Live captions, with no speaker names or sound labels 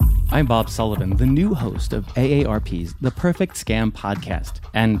I'm Bob Sullivan, the new host of AARP's The Perfect Scam podcast.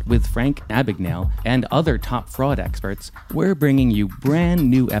 And with Frank Abagnale and other top fraud experts, we're bringing you brand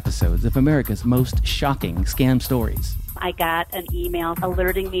new episodes of America's most shocking scam stories. I got an email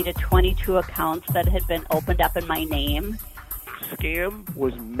alerting me to 22 accounts that had been opened up in my name. Scam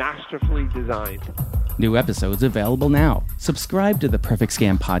was masterfully designed. New episodes available now. Subscribe to the Perfect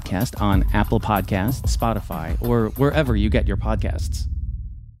Scam podcast on Apple Podcasts, Spotify, or wherever you get your podcasts.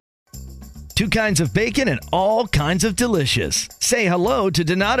 Two kinds of bacon and all kinds of delicious. Say hello to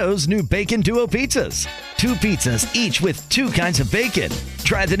Donato's new Bacon Duo pizzas. Two pizzas, each with two kinds of bacon.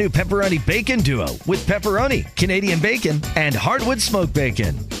 Try the new Pepperoni Bacon Duo with pepperoni, Canadian bacon, and hardwood smoked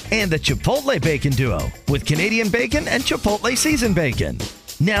bacon. And the Chipotle Bacon Duo with Canadian bacon and Chipotle seasoned bacon.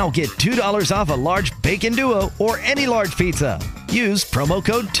 Now get $2 off a large Bacon Duo or any large pizza. Use promo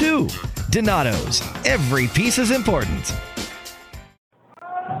code 2. Donato's. Every piece is important.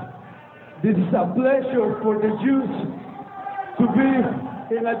 This is a pleasure for the Jews to be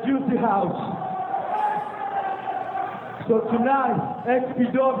in a Juicy house. So tonight,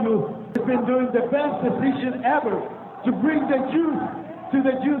 XPW has been doing the best decision ever to bring the Jews to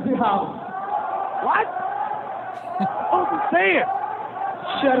the Juicy house. What? Oh, say it.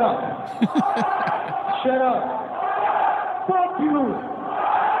 Shut up. Shut up. Fuck you.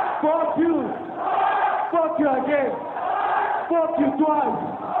 Fuck you. Fuck you again. Fuck you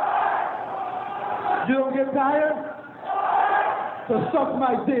twice. You don't get tired? So suck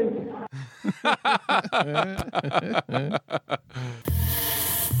my dick.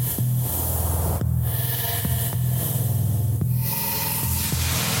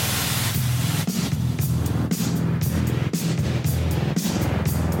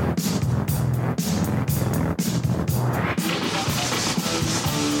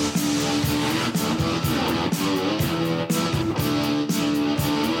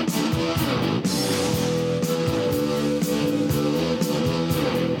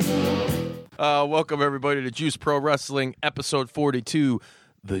 Welcome, everybody, to Juice Pro Wrestling, episode 42,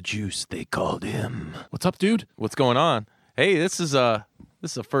 The Juice They Called Him. What's up, dude? What's going on? Hey, this is the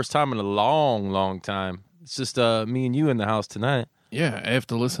first time in a long time. It's just me and you in the house tonight. Yeah, I have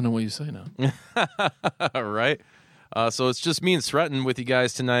to listen to what you say now. All right. So it's just me and Sretton with you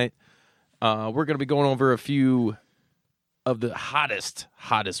guys tonight. We're going to be going over a few of the hottest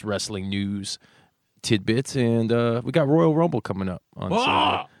wrestling news tidbits, and we got Royal Rumble coming up on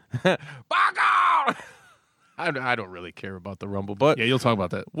Sunday. I don't really care about the Rumble, but Yeah, you'll talk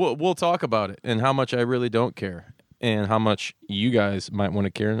about that. we'll talk about it and how much I really don't care and how much you guys might want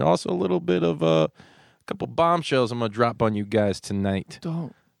to care, and also a little bit of a couple bombshells I'm going to drop on you guys tonight.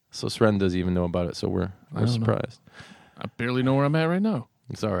 Don't. So Sren doesn't even know about it, so we're don't know. surprised. I barely know where I'm at right now.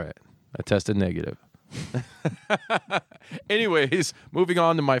 It's all right. I tested negative. Anyways, moving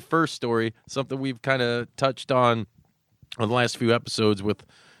on to my first story, something we've kind of touched on the last few episodes with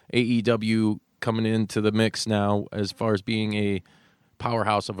AEW coming into the mix now as far as being a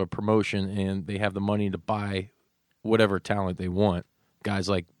powerhouse of a promotion, and they have the money to buy whatever talent they want. Guys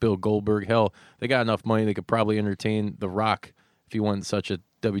like Bill Goldberg, hell, they got enough money they could probably entertain The Rock if he wasn't such a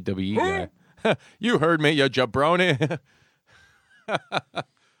WWE guy. You heard me, you jabroni.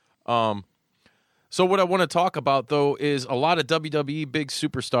 So what I want to talk about, though, is a lot of WWE big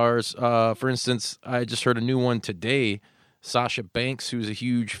superstars. For instance, I just heard a new one today, Sasha Banks, who's a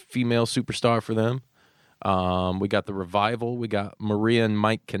huge female superstar for them. We got The Revival. We got Maria and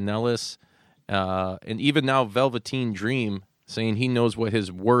Mike Kanellis. And even now Velveteen Dream saying he knows what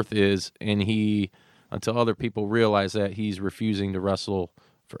his worth is, and until other people realize that, he's refusing to wrestle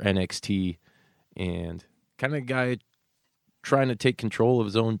for NXT. And kind of guy trying to take control of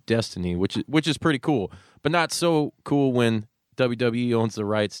his own destiny, which is pretty cool. But not so cool when WWE owns the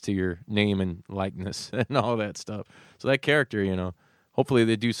rights to your name and likeness and all that stuff. So that character, hopefully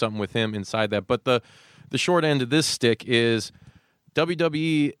they do something with him inside that. But the short end of this stick is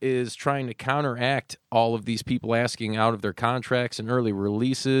WWE is trying to counteract all of these people asking out of their contracts and early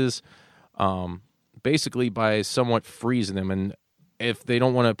releases, basically by somewhat freezing them. And if they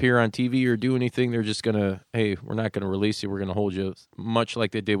don't want to appear on TV or do anything, they're just going to, hey, we're not going to release you. We're going to hold you, much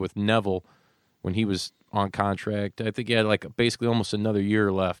like they did with Neville when he was on contract. I think he had basically almost another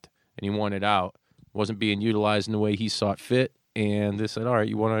year left, and he wanted out. Wasn't being utilized in the way he saw fit, and they said, all right,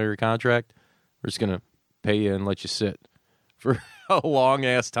 you want out of your contract? We're just going to pay you and let you sit for a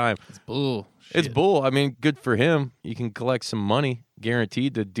long-ass time. It's bull. It's bull. I mean, good for him. You can collect some money,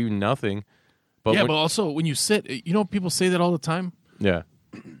 guaranteed to do nothing. But but also when you sit, people say that all the time. Yeah.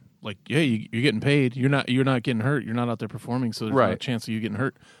 like, yeah, you're getting paid. You're not getting hurt. You're not out there performing, so there's no chance of you getting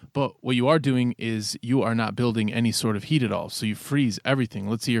hurt. But what you are doing is you are not building any sort of heat at all. So you freeze everything.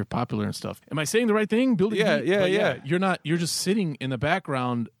 Let's say you're popular and stuff. Am I saying the right thing? Building heat? Yeah. You're not. You're just sitting in the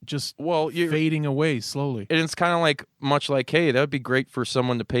background, just fading away slowly. And it's kind of like, much like, hey, that would be great for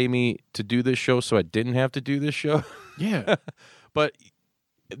someone to pay me to do this show so I didn't have to do this show. Yeah. But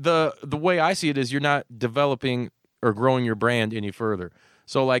the way I see it is you're not developing or growing your brand any further.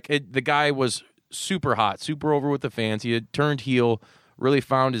 So, like, the guy was super hot, super over with the fans. He had turned heel, really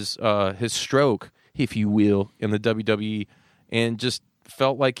found his stroke, if you will, in the WWE, and just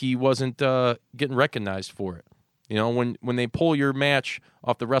felt like he wasn't getting recognized for it. You know, when they pull your match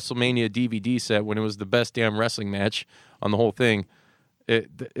off the WrestleMania DVD set, when it was the best damn wrestling match on the whole thing,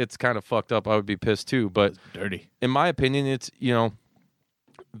 it's kind of fucked up. I would be pissed too. But dirty. In my opinion, it's, you know,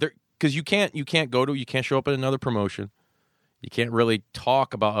 because you can't show up at another promotion. You can't really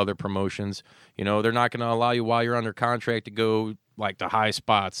talk about other promotions. You know, they're not going to allow you while you're under contract to go like to high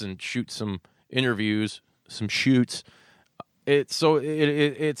spots and shoot some interviews, some shoots.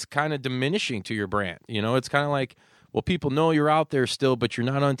 It's kind of diminishing to your brand. You know, it's kind of like, well, people know you're out there still, but you're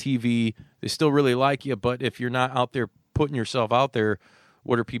not on TV. They still really like you, but if you're not out there putting yourself out there,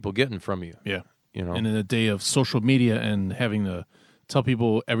 what are people getting from you? Yeah. You know, and in a day of social media and having to tell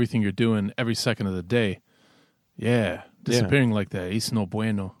people everything you're doing every second of the day, disappearing like that, it's no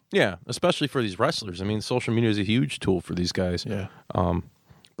bueno. Yeah, especially for these wrestlers. I mean, social media is a huge tool for these guys. Yeah.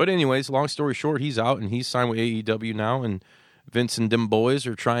 But anyways, long story short, he's out and he's signed with AEW now, and Vince and them boys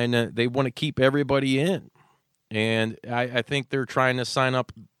are they want to keep everybody in. And I think they're trying to sign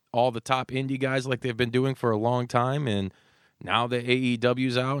up all the top indie guys like they've been doing for a long time, and now that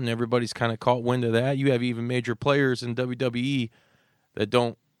AEW's out and everybody's kind of caught wind of that, you have even major players in WWE that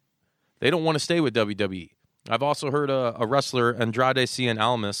don't want to stay with WWE. I've also heard a wrestler, Andrade Cien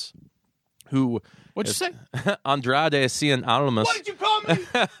Almas, who... What'd you say? Andrade Cien Almas. What did you call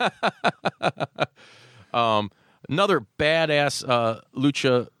me? Another badass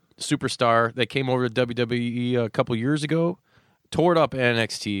lucha superstar that came over to WWE a couple years ago, tore it up at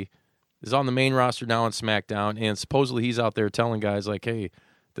NXT, is on the main roster now on SmackDown, and supposedly he's out there telling guys like, hey,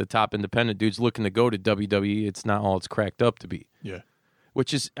 the top independent dude's looking to go to WWE. It's not all it's cracked up to be. Yeah.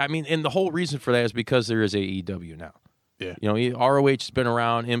 Which is, I mean, and the whole reason for that is because there is AEW now. Yeah. You know, ROH has been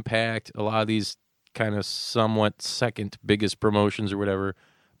around, Impact, a lot of these kind of somewhat second biggest promotions or whatever,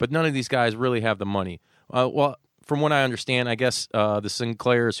 but none of these guys really have the money. Well, from what I understand, I guess the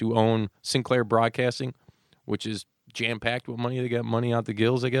Sinclairs who own Sinclair Broadcasting, which is jam-packed with money, they got money out the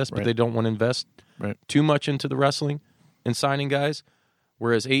gills, I guess, but they don't want to invest too much into the wrestling and signing guys,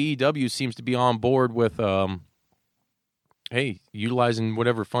 whereas AEW seems to be on board with... hey, utilizing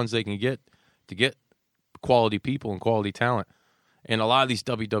whatever funds they can get to get quality people and quality talent. And a lot of these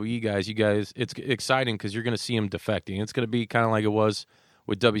WWE guys, it's exciting because you're going to see them defecting. It's going to be kind of like it was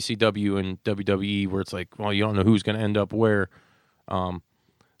with WCW and WWE, where it's like, well, you don't know who's going to end up where.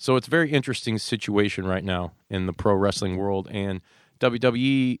 So it's a very interesting situation right now in the pro wrestling world. And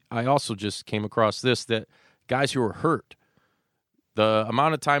WWE, I also just came across this, that guys who are hurt, the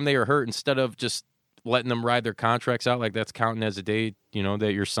amount of time they are hurt, instead of just letting them ride their contracts out, like that's counting as a day, you know,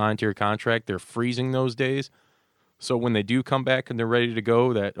 that you're signed to your contract, they're freezing those days. So when they do come back and they're ready to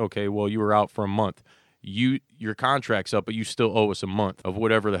go, that, okay, well, you were out for a month. Your contract's up, but you still owe us a month of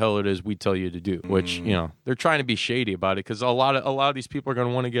whatever the hell it is we tell you to do, which, you know, they're trying to be shady about it because a lot of these people are going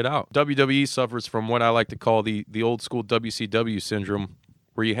to want to get out. WWE suffers from what I like to call the old school WCW syndrome,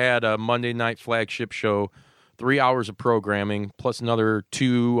 where you had a Monday night flagship show, 3 hours of programming, plus another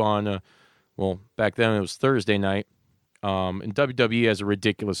 2 on well, back then it was Thursday night. And WWE has a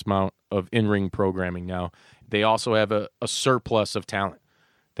ridiculous amount of in-ring programming now. They also have a surplus of talent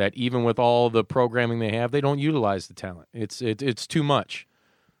that even with all the programming they have, they don't utilize the talent. It's too much.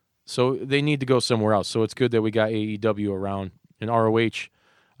 So they need to go somewhere else. So it's good that we got AEW around and ROH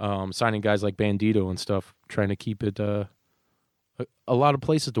signing guys like Bandito and stuff, trying to keep it a lot of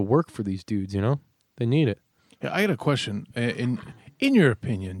places to work for these dudes, you know? They need it. Yeah, I got a question. In your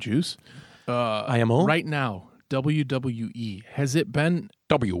opinion, Juice, IMO? right now, WWE, has it been...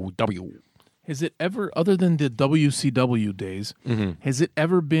 Has it ever, other than the WCW days, has it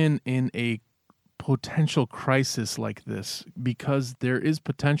ever been in a potential crisis like this? Because there is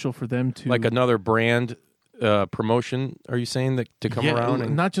potential for them to... Like another brand promotion, are you saying, that to come around?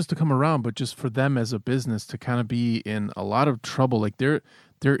 And... Not just to come around, but just for them as a business to kind of be in a lot of trouble. Like there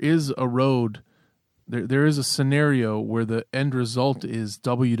is a road... There is a scenario where the end result is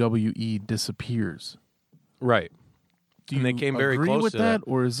WWE disappears. Right. Do you they came very agree close with to that,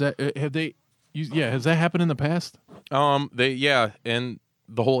 or is that has that happened in the past? And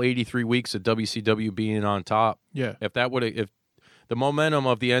the whole 83 weeks of WCW being on top. Yeah. If the momentum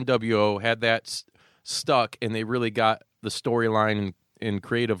of the NWO had that stuck and they really got the storyline and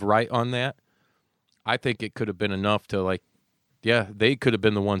creative right on that, I think it could have been enough to, like, yeah, they could have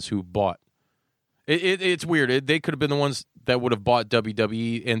been the ones who bought. It's weird. They could have been the ones that would have bought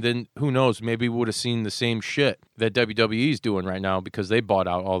WWE, and then who knows, maybe we would have seen the same shit that WWE is doing right now because they bought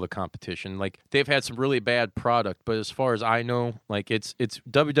out all the competition. Like, they've had some really bad product, but as far as I know, like, it's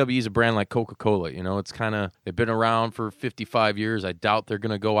WWE is a brand like Coca-Cola. You know, it's kind of, they've been around for 55 years. I doubt they're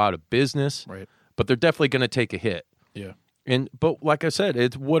going to go out of business, Right. but they're definitely going to take a hit. Yeah. But like I said,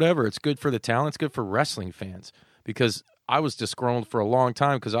 it's whatever. It's good for the talent. It's good for wrestling fans because I was disgruntled for a long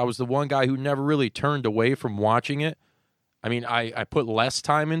time because I was the one guy who never really turned away from watching it. I mean, I put less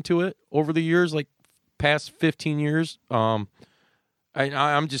time into it over the years, like past 15 years. I'm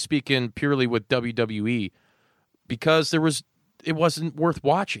just speaking purely with WWE because it wasn't worth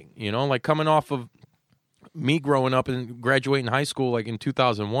watching, you know, like coming off of me growing up and graduating high school, like in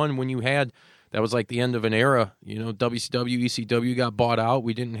 2001, when you had, that was like the end of an era, you know, WCW, ECW got bought out.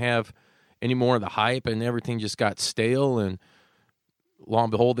 We didn't have any more of the hype and everything just got stale. And lo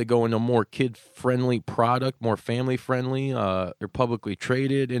and behold, they go into a more kid-friendly product, more family-friendly. They're publicly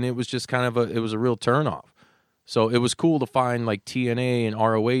traded, and it was just kind of it was a real turnoff. So it was cool to find like TNA and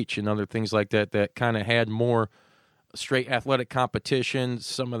ROH and other things like that kind of had more straight athletic competition,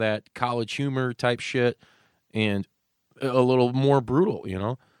 some of that college humor type shit, and a little more brutal, you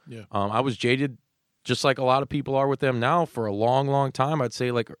know? Yeah. I was jaded, just like a lot of people are with them now, for a long, long time. I'd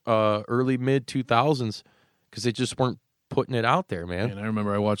say like early, mid-2000s, because they just weren't putting it out there, man. And I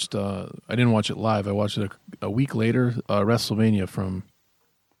remember I watched, I didn't watch it live. I watched it a week later, WrestleMania from,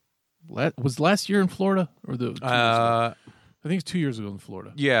 was last year in Florida? Or the 2 years ago? I think it's 2 years ago in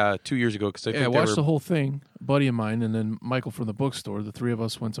Florida. Yeah, 2 years ago. Cause I watched the whole thing, a buddy of mine, and then Michael from the bookstore. The three of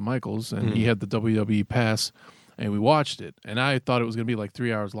us went to Michael's, and he had the WWE pass, and we watched it. And I thought it was going to be like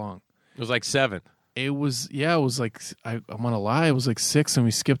 3 hours long. It was like 7. It was, yeah, it was like, I'm going to lie, it was like 6, and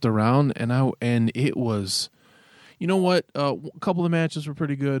we skipped around, and it was, you know what, a couple of matches were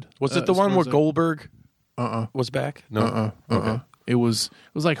pretty good. Was it the one where Goldberg was back? No. Okay. It was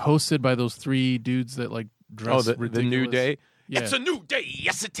like hosted by those three dudes that like dress ridiculous. The New Day? Yeah. It's a new day.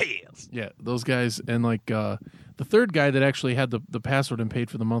 Yes, it is. Yeah, those guys. And like the third guy that actually had the password and paid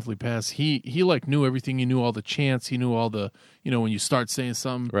for the monthly pass, he like knew everything. He knew all the chants. He knew all the, you know, when you start saying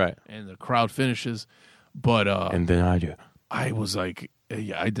something, right, and the crowd finishes. But and then I do. I was like,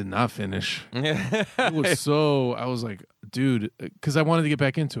 yeah, I did not finish. It was so, I was like, dude, because I wanted to get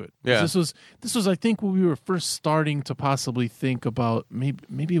back into it. Yeah. This was I think when we were first starting to possibly think about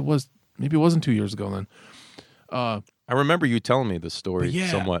maybe it wasn't 2 years ago then. I remember you telling me this story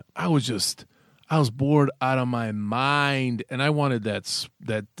somewhat. I was bored out of my mind, and I wanted that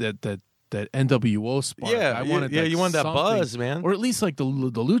NWO spark. Yeah, I wanted you wanted that something. buzz, man. Or at least like the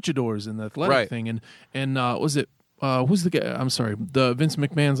luchadors and the athletic thing. And was it who's the guy? I'm sorry, the Vince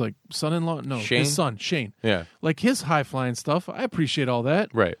McMahon's like son-in-law? No, Shane? his son, Shane. Yeah, like his high flying stuff. I appreciate all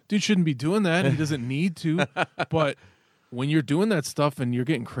that. Right, dude shouldn't be doing that. He doesn't need to, but. When you're doing that stuff and you're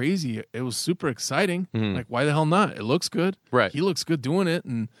getting crazy, it was super exciting. Like, why the hell not? It looks good. Right. He looks good doing it,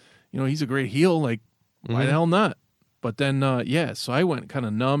 and you know he's a great heel. Like, why the hell not? But then, so I went kind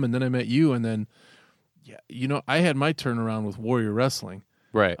of numb, and then I met you, and then, you know, I had my turnaround with Warrior Wrestling,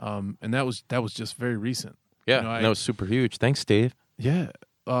 right? And that was just very recent. Yeah, you know, that was super huge. Thanks, Dave. Yeah.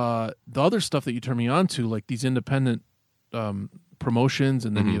 The other stuff that you turned me on to, like these independent promotions,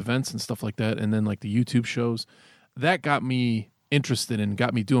 and then the events and stuff like that, and then like the YouTube shows. That got me interested and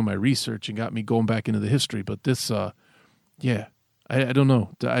got me doing my research and got me going back into the history. But this, I don't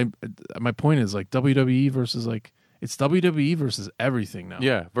know. My point is like WWE versus like it's WWE versus everything now.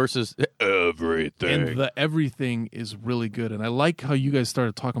 Yeah, versus everything. And the everything is really good. And I like how you guys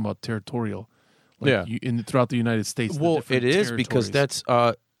started talking about territorial. Like throughout the United States. Well, it is because that's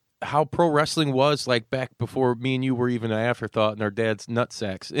how pro wrestling was like back before me and you were even an afterthought in our dad's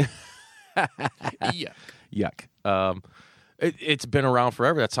nutsacks. Yuck. It's been around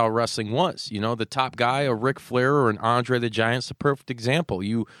forever. That's how wrestling was. You know, the top guy, a Ric Flair or an Andre the Giant's a perfect example.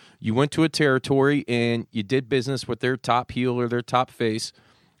 You went to a territory and you did business with their top heel or their top face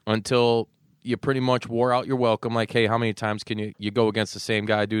until you pretty much wore out your welcome. Like, hey, how many times can you go against the same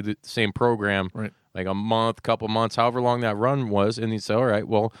guy, do the same program? Right. Like a month, couple months, however long that run was. And he'd say, all right,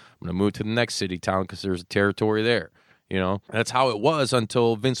 well, I'm going to move to the next city town because there's a territory there. You know, that's how it was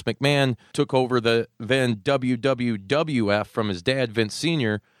until Vince McMahon took over the then WWF from his dad, Vince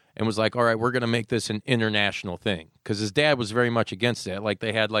Sr., and was like, all right, we're going to make this an international thing. Because his dad was very much against that. Like,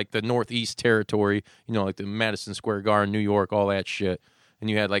 they had, like, the Northeast territory, you know, like the Madison Square Garden, New York, all that shit. and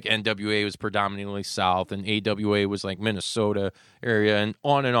you had like NWA was predominantly South, and AWA was like Minnesota area, and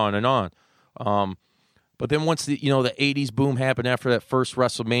on and on and on. But then once the 80s boom happened after that first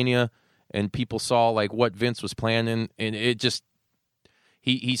WrestleMania, and people saw like what Vince was planning, and it just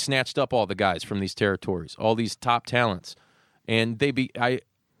he snatched up all the guys from these territories, all these top talents, and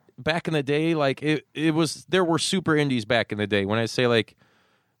back in the day, like it was, there were super indies back in the day. When I say like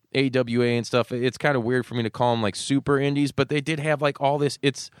AWA and stuff, it's kind of weird for me to call them like super indies, but they did have like all this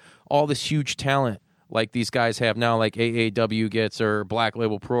huge talent like these guys have now, like AAW gets, or Black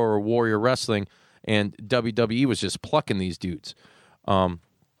Label Pro, or Warrior Wrestling, and WWE was just plucking these dudes.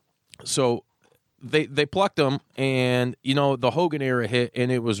 So they plucked them, and the Hogan era hit,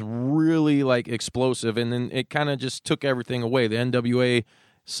 and it was really like explosive, and then it kind of just took everything away. The NWA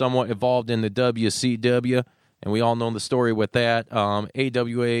somewhat evolved in the WCW, and we all know the story with that.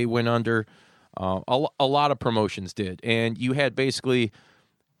 AWA went under. A lot of promotions did, and you had basically,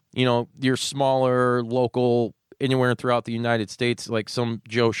 your smaller local, anywhere throughout the United States, like some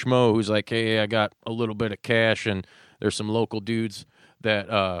Joe Schmo who's like, hey, I got a little bit of cash, and there's some local dudes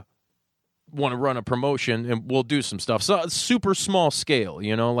that want to run a promotion, and we'll do some stuff. So super small scale,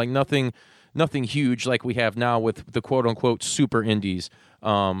 like nothing huge like we have now with the quote unquote super indies.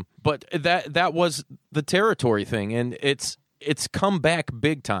 But that was the territory thing, and it's come back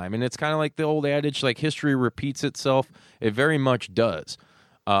big time, and it's kind of like the old adage, like history repeats itself. It very much does.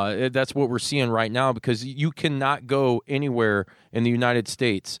 That's what we're seeing right now, because you cannot go anywhere in the United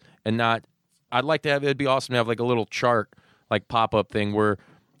States and not. I'd like to have. It'd be awesome to have like a little chart, like pop-up thing where,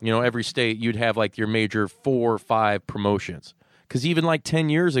 every state you'd have like your major 4 or 5 promotions. Because even like 10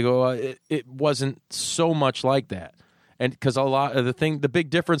 years ago, it wasn't so much like that. And because a lot of the big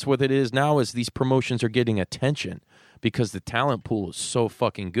difference with it is now is these promotions are getting attention because the talent pool is so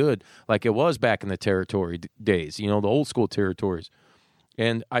fucking good, like it was back in the territory days, the old school territories.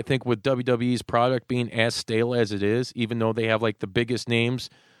 And I think with WWE's product being as stale as it is, even though they have like the biggest names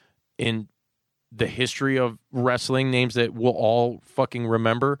in the history of wrestling, names that we'll all fucking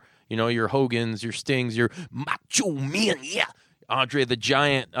remember, your Hogans, your Stings, your Macho Man, yeah, Andre the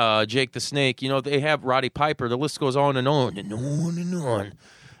Giant, Jake the Snake, they have Roddy Piper. The list goes on and on and on and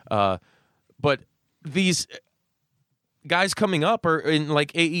on. But these guys coming up are in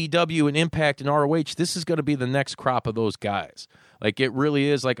like AEW and Impact and ROH. This is going to be the next crop of those guys. Like it really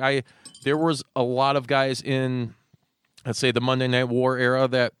is. Like there was a lot of guys in, let's say, the Monday Night War era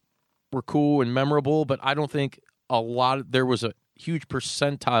that were cool and memorable, but I don't think there was a huge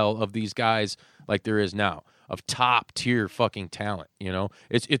percentile of these guys like there is now, of top tier fucking talent.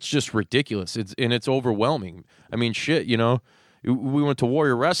 It's just ridiculous. It's overwhelming. I mean, shit. We went to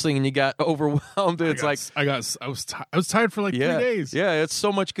Warrior Wrestling and you got overwhelmed. It's I was tired for like 3 days. Yeah, it's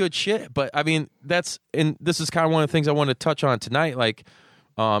so much good shit. But I mean, this is kind of one of the things I want to touch on tonight. Like,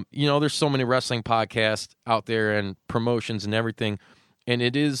 there's so many wrestling podcasts out there and promotions and everything, and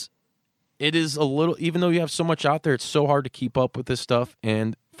it is a little, even though you have so much out there, it's so hard to keep up with this stuff.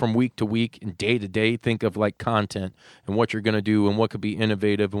 And from week to week and day to day, think of like content and what you're going to do and what could be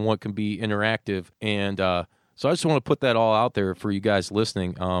innovative and what can be interactive. And so I just want to put that all out there for you guys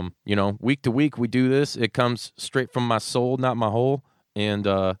listening. Week to week we do this. It comes straight from my soul, not my hole. And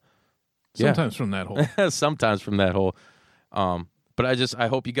sometimes from that hole. Sometimes from that hole. But I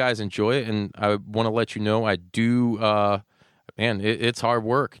hope you guys enjoy it. And I want to let you know I do. Man, it's hard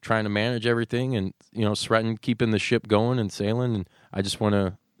work trying to manage everything and, sweating, keeping the ship going and sailing. And I just want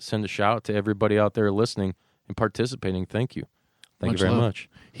to send a shout out to everybody out there listening and participating. Thank you. Thank you very much.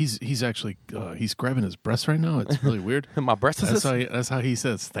 He's actually he's grabbing his breast right now. It's really weird. My breast is that's how he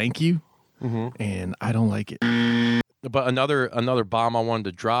says thank you, and I don't like it. But another bomb I wanted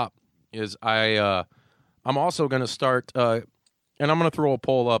to drop is I'm also going to start and I'm going to throw a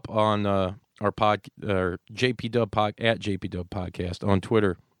poll up on our JP Dub at JP Dub Podcast on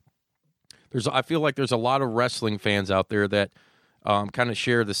Twitter. I feel like there's a lot of wrestling fans out there that kind of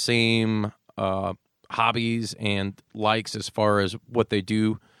share the same hobbies and likes as far as what they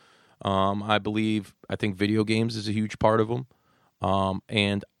do. I think video games is a huge part of them.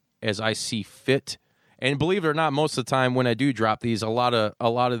 And as I see fit, and believe it or not, most of the time when I do drop these, a lot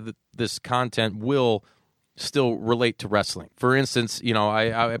of this content will still relate to wrestling. For instance,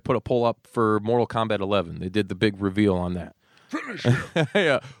 I put a poll up for Mortal Kombat 11. They did the big reveal on that. Finish him.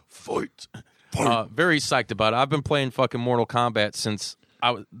 Yeah, fight. Very psyched about it. I've been playing fucking Mortal Kombat since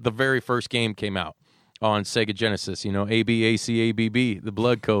the very first game came out on Sega Genesis. A, B, A, C, A, B, B, the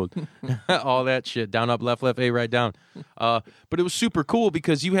blood code, all that shit. Down, up, left, left, A, right, down. But it was super cool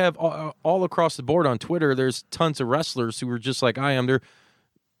because you have all across the board on Twitter, there's tons of wrestlers who are just like I am.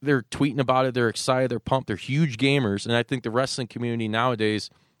 they're tweeting about it. They're excited. They're pumped. They're huge gamers. And I think the wrestling community nowadays,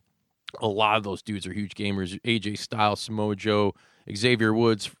 a lot of those dudes are huge gamers. AJ Styles, Samoa Joe, Xavier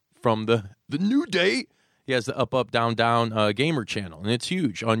Woods from the New Day. He has the Up, Down, Down gamer channel, and it's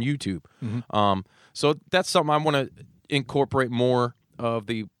huge on YouTube. So that's something I want to incorporate more of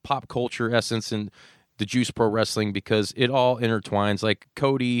the pop culture essence in the Juice Pro Wrestling because it all intertwines. Like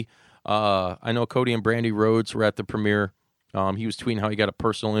Cody, I know Cody and Brandy Rhodes were at the premiere. He was tweeting how he got a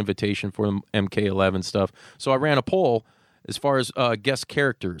personal invitation for the MK11 stuff. So I ran a poll as far as guest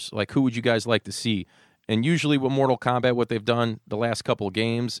characters, like who would you guys like to see? And usually with Mortal Kombat, what they've done the last couple of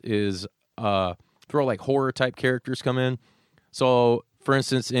games is throw like horror type characters come in. So for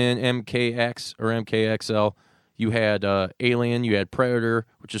instance, in MKX or MKXL, you had Alien, you had Predator,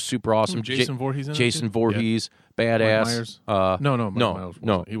 which is super awesome. Jason Voorhees in it, Jason too? Voorhees, Mike badass. Myers?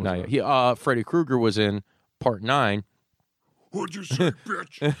 No. He was Not yet. Freddy Krueger was in Part 9. What'd you say,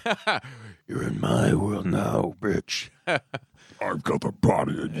 bitch? You're in my world now, bitch. I've got the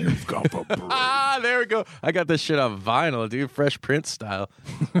body and you've got the brain. There we go. I got this shit on vinyl, dude. Fresh Prince style.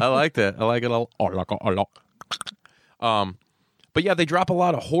 I like that. I like it a lot. But yeah, they drop a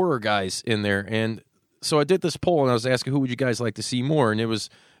lot of horror guys in there. And so I did this poll, and I was asking who would you guys like to see more? And it was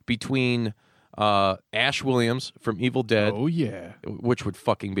between Ash Williams from Evil Dead. Oh, yeah. Which would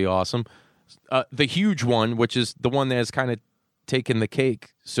fucking be awesome. The huge one, which is the one that has kind of taken the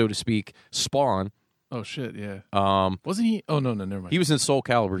cake, so to speak, Spawn. Oh, shit, yeah. Wasn't he? Oh, no, never mind. He was in Soul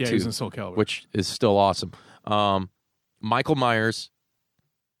Calibur, too. Yeah, he was in Soul Calibur. Which is still awesome. Michael Myers.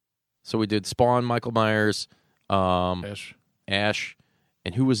 So we did Spawn, Michael Myers, Ash,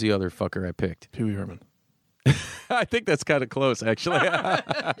 and who was the other fucker I picked? Pee Wee Herman. I think that's kind of close, actually.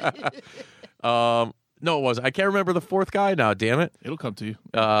 No, it wasn't. I can't remember the fourth guy now, damn it. It'll come to you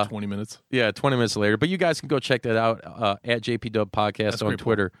 20 minutes. Yeah, 20 minutes later. But you guys can go check that out at JPW Podcast That's on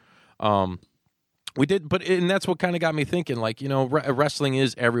Twitter. We did, and that's what kind of got me thinking, like, you know, wrestling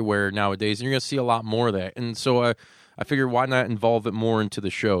is everywhere nowadays, and you're going to see a lot more of that. And so I figured, why not involve it more into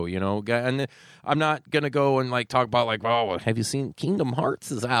the show, you know? And I'm not going to go and, like, talk about, like, oh, have you seen Kingdom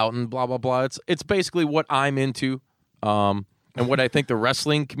Hearts is out and blah, blah, blah. It's basically what I'm into and what I think the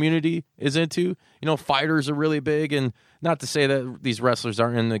wrestling community is into. You know, fighters are really big, and not to say that these wrestlers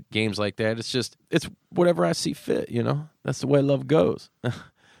aren't in the games like that. It's just, it's whatever I see fit, you know? That's the way love goes.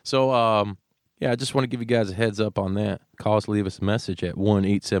 So, yeah, I just want to give you guys a heads up on that. Call us, leave us a message at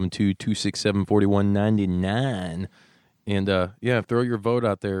 1-872-267-4199. And, yeah, throw your vote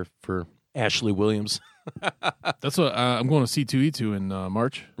out there for Ashley Williams. That's what I'm going to C2E2 in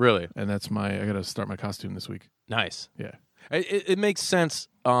March. Really? And that's I got to start my costume this week. Nice. Yeah. It makes sense.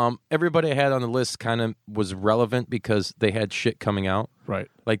 Everybody I had on the list kind of was relevant because they had shit coming out. Right.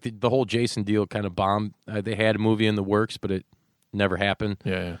 Like the whole Jason deal kind of bombed. They had a movie in the works, but it never happened.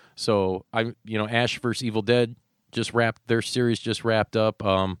 Yeah. So Ash vs. Evil Dead their series just wrapped up.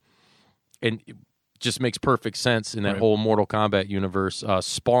 And it just makes perfect sense in that whole Mortal Kombat universe.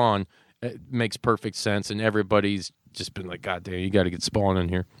 Spawn makes perfect sense, and everybody's just been like, God damn, you got to get Spawn in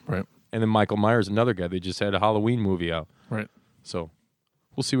here. Right. And then Michael Myers, another guy, they just had a Halloween movie out. Right. So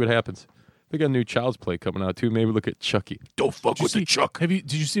we'll see what happens. They got a new Child's Play coming out too. Maybe look at Chucky. Don't fuck with the Chuck.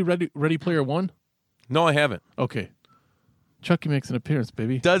 Did you see Ready Player One? No, I haven't. Okay. Chucky makes an appearance,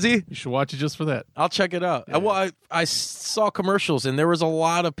 baby. Does he? You should watch it just for that. I'll check it out. Yeah. Well, I saw commercials, and there was a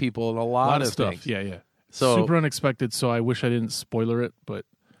lot of people and a lot of stuff. things. Yeah. So super unexpected, so I wish I didn't spoiler it, but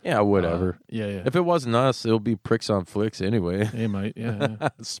yeah, whatever. Yeah. If it wasn't us, it'll be Pricks on Flicks anyway. It might, yeah.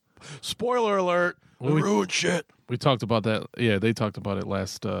 Spoiler alert. Well, we ruined shit. We talked about that. Yeah, they talked about it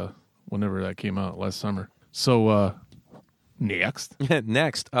last, whenever that came out, last summer. So, next.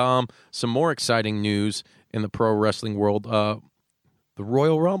 Next, some more exciting news in the pro wrestling world. The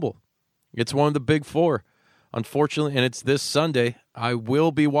Royal Rumble. It's one of the big four, unfortunately, and it's this Sunday. I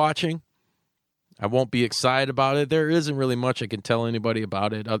will be watching. I won't be excited about it. There isn't really much I can tell anybody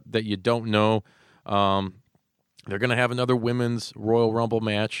about it that you don't know. They're going to have another women's Royal Rumble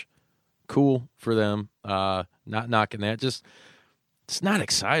match. Cool for them. Not knocking that. Just not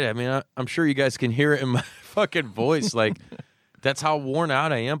excited. I mean, I'm sure you guys can hear it in my fucking voice. Like, that's how worn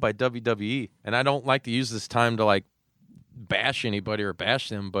out I am by WWE. And I don't like to use this time to, like, bash anybody or bash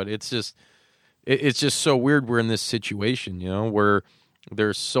them, but it's just so weird we're in this situation, you know, where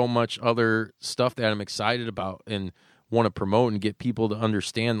there's so much other stuff that I'm excited about and want to promote and get people to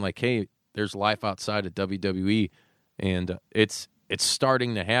understand, like, hey, there's life outside of WWE, and it's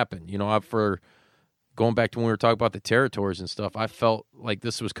starting to happen. You know, for going back to when we were talking about the territories and stuff, I felt like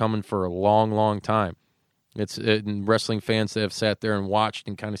this was coming for a long, long time. And wrestling fans that have sat there and watched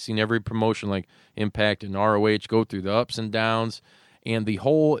and kind of seen every promotion like Impact and ROH go through the ups and downs, And the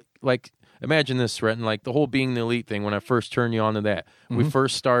whole, like, imagine this, Renton, like the whole being the elite thing, when I first turned you on to that, we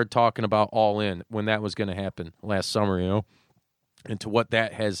first started talking about All In, when that was going to happen last summer, you know, and to what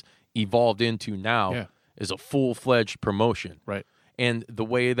that has evolved into now is a full-fledged promotion. Right. And the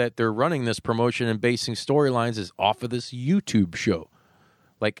way that they're running this promotion and basing storylines is off of this YouTube show.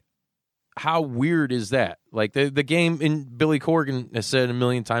 Like, how weird is that? Like, the game, and Billy Corgan has said a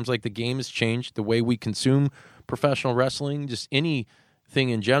million times, like, the game has changed the way we consume professional wrestling, just anything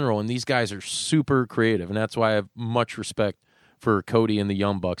in general, and these guys are super creative, and that's why I have much respect for Cody and the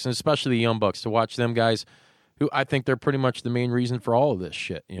Young Bucks, and especially the Young Bucks, to watch them guys who I think they're pretty much the main reason for all of this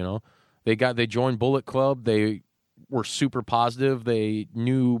shit, you know? They joined Bullet Club, they were super positive, they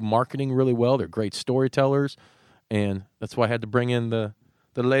knew marketing really well, they're great storytellers, and that's why I had to bring in the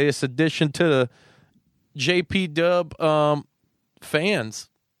latest addition to the JP Dub fans.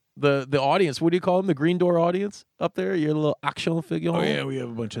 The audience, what do you call them? The Green Door audience up there? Your little action figure. Oh, yeah, we have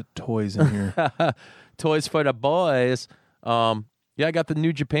a bunch of toys in here. Toys for the boys. I got the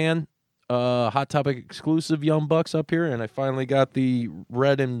New Japan Hot Topic exclusive Young Bucks up here, and I finally got the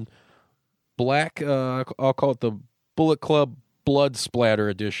red and black, I'll call it the Bullet Club Blood Splatter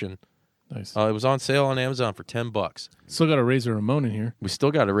Edition. Nice. It was on sale on Amazon for $10. Still got a Razor Ramon in here. We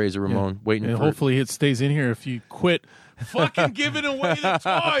still got a Razor Ramon waiting and for hopefully it stays in here if you quit fucking giving away the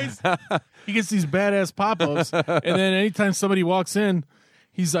toys. He gets these badass pop-ups, and then anytime somebody walks in,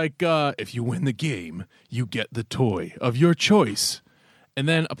 he's like, if you win the game, you get the toy of your choice. And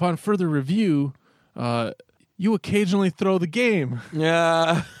then upon further review, you occasionally throw the game.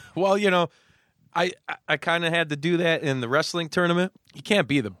 Yeah. Well, you know, I kind of had to do that in the wrestling tournament. You can't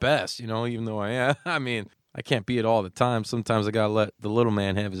be the best, you know, even though I am. I mean, I can't be it all the time. Sometimes I got to let the little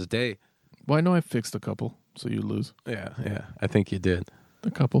man have his day. Well, I know I fixed a couple, so you lose. Yeah, I think you did.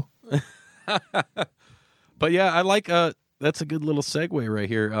 A couple. But yeah, I like, that's a good little segue right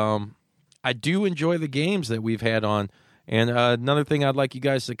here. I do enjoy the games that we've had on. And another thing I'd like you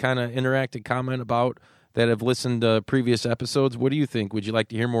guys to kind of interact and comment about that have listened to previous episodes. What do you think? Would you like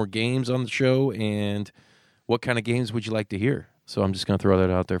to hear more games on the show? And what kind of games would you like to hear? So I'm just going to throw that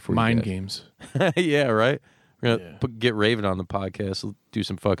out there for mind you guys. games. Yeah, right? We're going to get Raven on the podcast. He'll do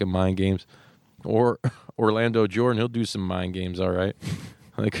some fucking mind games. Or Orlando Jordan, he'll do some mind games, all right?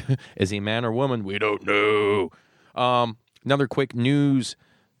 Like, is he man or woman? We don't know. Another quick news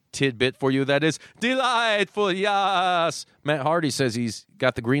tidbit for you that is delightful, yes. Matt Hardy says he's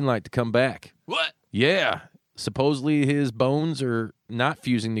got the green light to come back. What? Yeah. Supposedly his bones are not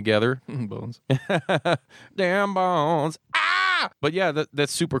fusing together. Bones. Damn bones. Ah! But yeah,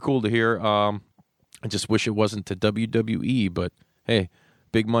 that's super cool to hear. I just wish it wasn't to WWE, but hey,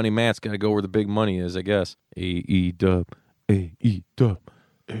 Big Money Matt's got to go where the big money is, I guess. AEW. AEW.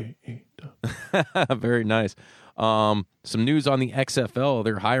 AEW. Very nice. Some news on the XFL.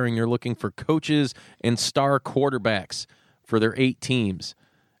 They're hiring, they're looking for coaches and star quarterbacks for their 8 teams.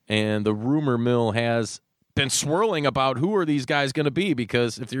 And the rumor mill has been swirling about who are these guys going to be,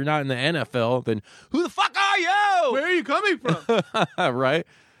 because if you're not in the NFL, then who the fuck are you? Where are you coming from? Right?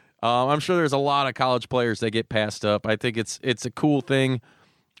 I'm sure there's a lot of college players that get passed up. I think it's a cool thing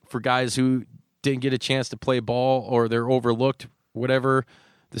for guys who didn't get a chance to play ball or they're overlooked, whatever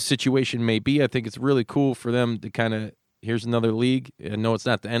the situation may be. I think it's really cool for them to kind of, here's another league. I know it's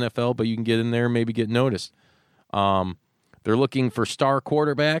not the NFL, but you can get in there and maybe get noticed. They're looking for star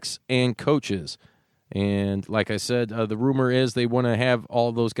quarterbacks and coaches. And like I said, the rumor is they want to have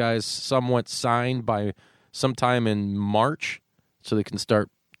all those guys somewhat signed by sometime in March so they can start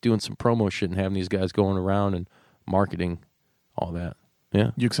doing some promo shit and having these guys going around and marketing all that.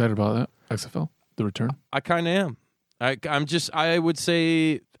 Yeah. You excited about that? XFL? The return? I kind of am. I would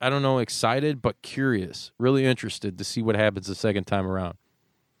say, I don't know, excited, but curious, really interested to see what happens the second time around.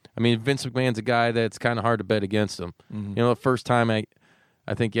 I mean, Vince McMahon's a guy that's kind of hard to bet against him. Mm-hmm. You know, the first time I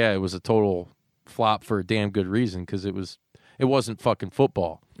think, it was a total flop for a damn good reason, because it wasn't fucking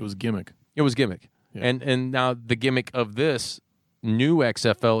football. It was gimmick. It was gimmick. Yeah. And now the gimmick of this new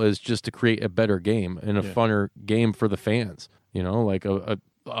XFL is just to create a better game and a funner game for the fans. You know, like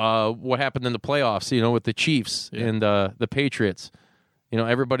what happened in the playoffs, you know, with the Chiefs and the Patriots. You know,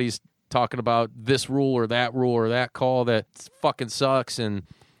 everybody's talking about this rule or that call that fucking sucks, and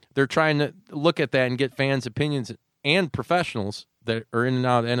they're trying to look at that and get fans' opinions and professionals that are in and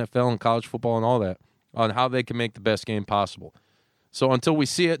out of the NFL and college football and all that on how they can make the best game possible. So until we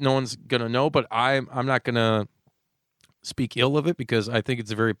see it, no one's going to know, but I'm not going to speak ill of it, because I think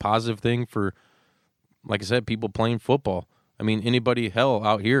it's a very positive thing for, like I said, people playing football. I mean, anybody, hell,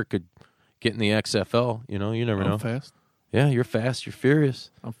 out here could get in the XFL. You know, you never know. I'm fast. Yeah, you're fast. You're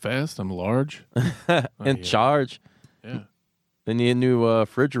furious. I'm fast. I'm large. In charge. Yeah. They need a new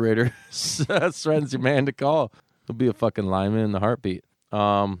refrigerator. Threatens your man to call. He'll be a fucking lineman in the heartbeat.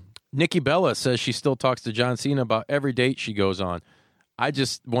 Nikki Bella says she still talks to John Cena about every date she goes on. I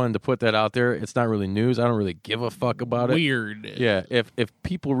just wanted to put that out there. It's not really news. I don't really give a fuck about it. Weird. Yeah, if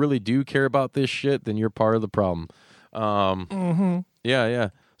people really do care about this shit, then you're part of the problem. Yeah.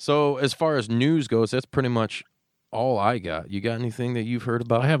 So as far as news goes, that's pretty much all I got. You got anything that you've heard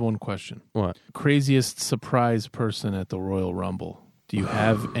about? I have one question. What? Craziest surprise person at the Royal Rumble. Do you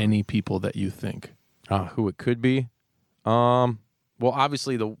have any people that you think? Who it could be? Well,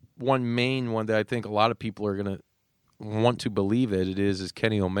 obviously the one main one that I think a lot of people are going to want to believe it is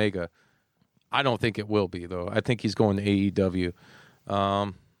Kenny Omega. I don't think it will be, though. I think he's going to AEW.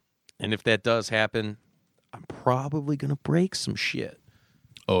 And if that does happen, I'm probably going to break some shit.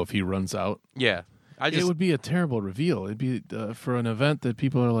 Oh, if he runs out? Yeah. It would be a terrible reveal. It'd be for an event that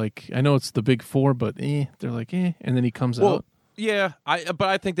people are like, I know it's the big four, but they're like, and then he comes out. Yeah, but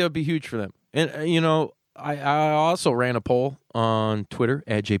I think that would be huge for them. And, I also ran a poll on Twitter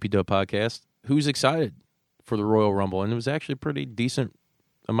at JPW Podcast. Who's excited for the Royal Rumble? And it was actually a pretty decent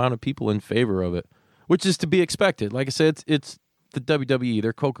amount of people in favor of it, which is to be expected. Like I said, it's the WWE.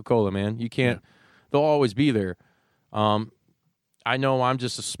 They're Coca-Cola, man. You can't. They'll always be there. I know I'm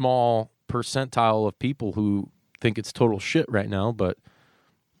just a small percentile of people who think it's total shit right now, but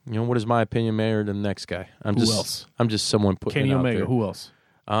what is my opinion matter than the next guy? Who else? I'm just someone putting Kenny it out Omega. there. Who else?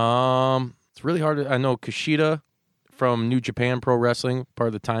 It's really hard I know Kushida from New Japan Pro Wrestling, part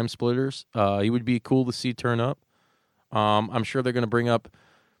of the Time Splitters. He would be cool to see turn up. I'm sure they're going to bring up.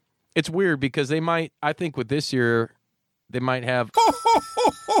 It's weird because I think with this year, they might have.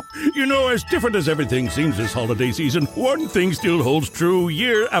 As different as everything seems this holiday season, one thing still holds true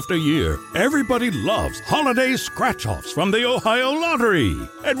year after year. Everybody loves holiday scratch-offs from the Ohio Lottery.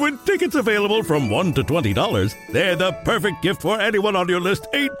 And with tickets available from $1 to $20, they're the perfect gift for anyone on your list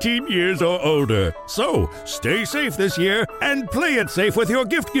 18 years or older. So, stay safe this year and play it safe with your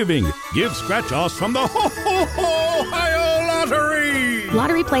gift giving. Give scratch-offs from the Ohio Lottery!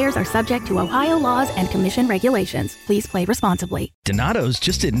 Lottery players are subject to Ohio laws and commission regulations. Please play responsibly. Donato's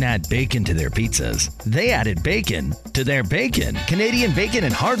just didn't add bacon to their pizzas. They added bacon to their bacon. Canadian bacon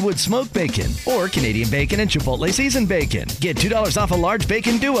and hardwood smoked bacon. Or Canadian bacon and Chipotle seasoned bacon. Get $2 off a large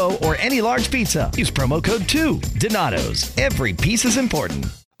bacon duo or any large pizza. Use promo code 2. Donato's. Every piece is important.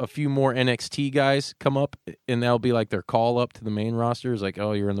 A few more NXT guys come up, and that'll be like their call up to the main roster. It's like,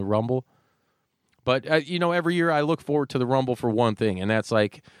 oh, you're in the Rumble. But, every year I look forward to the Rumble for one thing, and that's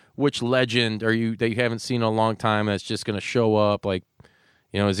like, which legend that you haven't seen in a long time that's just going to show up? Like,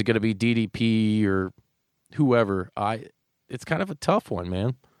 is it going to be DDP or whoever? It's kind of a tough one,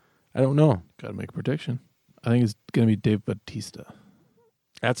 man. I don't know. Got to make a prediction. I think it's going to be Dave Bautista.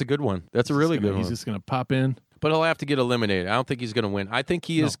 That's a good one. That's a really good one. He's just going to pop in. But he'll have to get eliminated. I don't think he's going to win. I think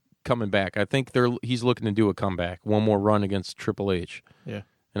he is coming back. I think he's looking to do a comeback. One more run against Triple H. Yeah.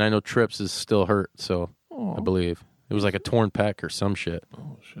 And I know Trips is still hurt, so I believe. It was like a torn pec or some shit.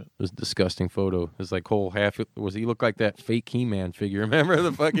 Oh, shit. It was a disgusting photo. It was like whole half. He looked like that fake He-Man figure. Remember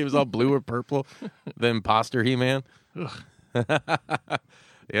the fuck? He was all blue or purple. The imposter He-Man.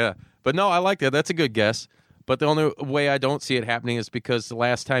 Yeah. But no, I like that. That's a good guess. But the only way I don't see it happening is because the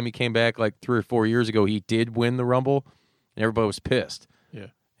last time he came back, like 3 or 4 years ago, he did win the Rumble, and everybody was pissed. Yeah.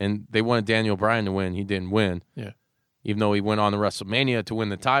 And they wanted Daniel Bryan to win. He didn't win. Yeah. Even though he went on to WrestleMania to win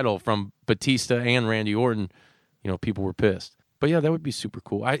the title from Batista and Randy Orton, people were pissed. But yeah, that would be super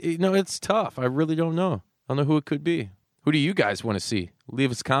cool. It's tough. I really don't know. I don't know who it could be. Who do you guys want to see? Leave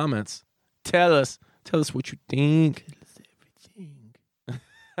us comments. Tell us what you think. Tell us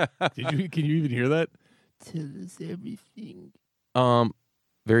everything. Can you even hear that? Tell us everything.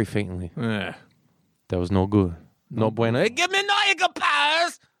 Very faintly. That was no good. No bueno. Hey, give me no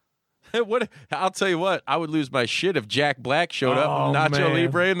powers. What? I'll tell you what. I would lose my shit if Jack Black showed up. Nacho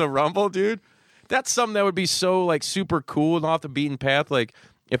Libre in the Rumble, dude. That's something that would be so like super cool and off the beaten path. Like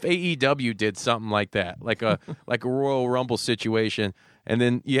if AEW did something like that, like a Royal Rumble situation, and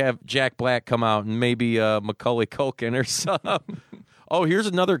then you have Jack Black come out and maybe Macaulay Culkin or something. Oh, here's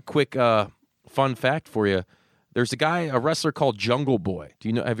another quick fun fact for you. There's a wrestler called Jungle Boy.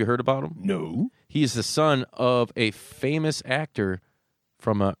 Have you heard about him? No. He is the son of a famous actor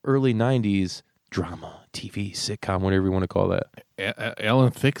from a early 90s drama, TV, sitcom, whatever you want to call that.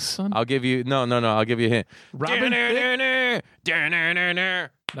 Alan Thicke's son? I'll give you... No. I'll give you a hint. Robin Thicke?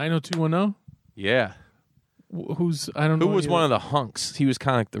 90210? Yeah. I don't know. Who was one of the hunks? He was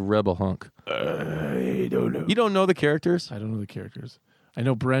kind of like the rebel hunk. I don't know. You don't know the characters? I don't know the characters. I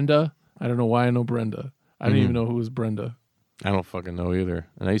know Brenda. I don't know why I know Brenda. I don't even know who was Brenda. I don't fucking know either.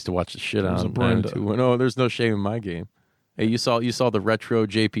 And I used to watch the shit out of Brenda. No, there's no shame in my game. Hey, you saw the retro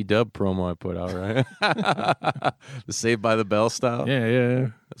JP Dub promo I put out, right? The Saved by the Bell style. Yeah.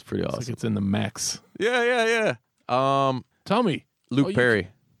 That's pretty awesome. Like it's in the Max. Yeah. Tell me, Luke Perry.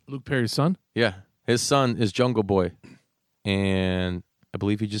 Luke Perry's son. Yeah, his son is Jungle Boy, and I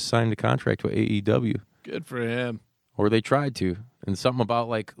believe he just signed a contract with AEW. Good for him. Or they tried to, and something about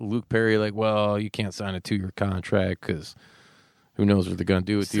like Luke Perry, like, well, you can't sign a 2-year contract because who knows what they're gonna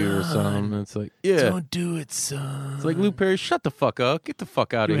do with you or something. And it's like, yeah, don't do it, son. It's like, Luke Perry, shut the fuck up, get the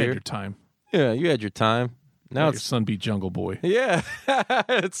fuck out You of had here. your time. Yeah, you had your time. Now Let it's your son beat Jungle Boy. yeah,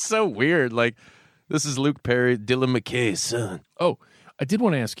 it's so weird. Like, this is Luke Perry, Dylan McKay's son. Oh, I did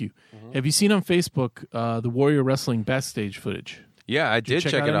want to ask you: have you seen on Facebook the Warrior Wrestling backstage footage? Yeah, I did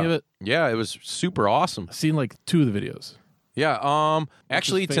check check out it out. any of it? Yeah, it was super awesome. I've seen like 2 of the videos. Yeah,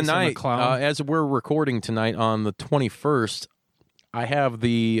 actually face on the tonight, clown. as we're recording tonight on the 21st, I have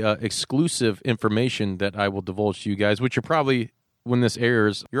the exclusive information that I will divulge to you guys, which you're probably, when this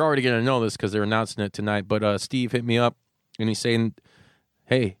airs, you're already going to know this because they're announcing it tonight. But Steve hit me up, and he's saying,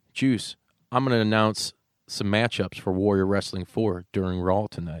 hey, Juice, I'm going to announce some matchups for Warrior Wrestling 4 during Raw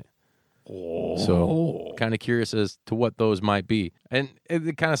tonight. Oh. So, kind of curious as to what those might be. And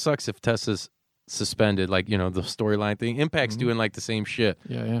it kind of sucks if Tessa's suspended, like, you know, the storyline thing. Impact's doing like the same shit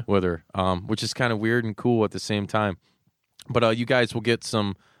with her, which is kind of weird and cool at the same time. But you guys will get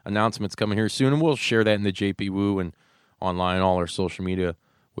some announcements coming here soon, and we'll share that in the JP Woo and online, all our social media,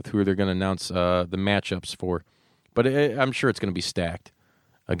 with who they're going to announce the matchups for. But I'm sure it's going to be stacked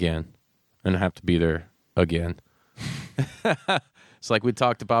again, and I have to be there again. It's like we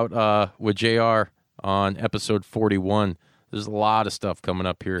talked about with JR on episode 41. There's a lot of stuff coming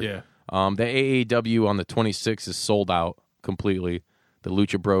up here. Yeah. The AAW on the 26th is sold out completely. The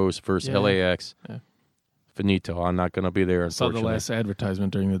Lucha Bros versus LAX. Yeah. Finito. I'm not going to be there, I saw the unfortunately. last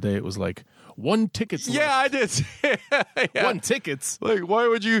advertisement during the day. It was like 1 tickets left. Yeah, I did. Yeah. 1 tickets. Like, why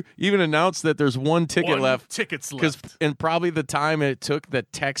would you even announce that there's 1 ticket 1 left? tickets Because left. and probably the time it took the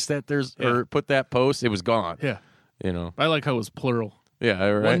text that there's or put that post, it was gone. Yeah. You know. I like how it was plural. Yeah,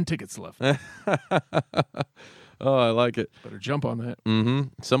 right. 1 tickets left. Oh, I like it. Better jump on that. Mm-hmm.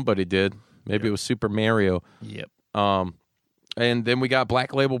 Somebody did. Maybe it was Super Mario. Yep. And then we got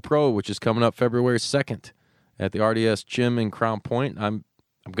Black Label Pro, which is coming up February 2nd at the RDS Gym in Crown Point. I'm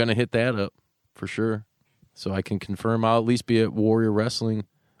gonna hit that up for sure, so I can confirm I'll at least be at Warrior Wrestling.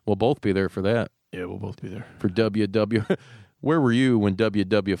 We'll both be there for that. Yeah, we'll both be there. For WW. Where were you when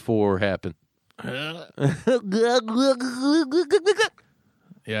WW4 happened? Yeah,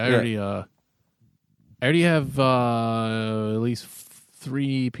 I already have at least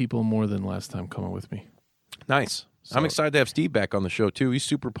 3 people more than last time coming with me. Nice. I'm excited to have Steve back on the show too. He's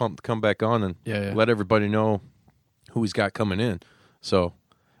super pumped to come back on and let everybody know who he's got coming in. So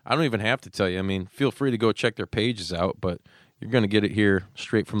I don't even have to tell you. I mean, feel free to go check their pages out, but you're going to get it here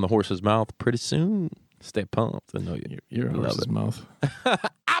straight from the horse's mouth pretty soon. Stay pumped. I know you're a horse's mouth.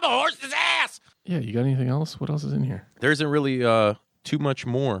 I'm a horse's ass. Yeah, you got anything else? What else is in here? There isn't really too much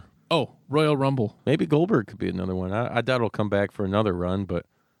more. Oh, Royal Rumble. Maybe Goldberg could be another one. I doubt he'll come back for another run, but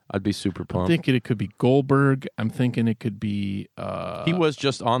I'd be super pumped. I'm thinking it could be Goldberg. I'm thinking it could be... he was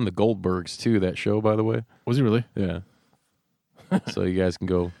just on the Goldbergs, too, that show, by the way. Was he really? Yeah. So you guys can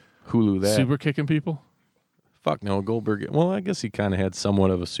go Hulu that. Super kicking people? Fuck no, Goldberg. Well, I guess he kind of had somewhat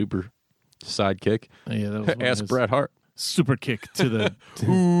of a super sidekick. Yeah, that was Ask Bret Hart. Super kick to the...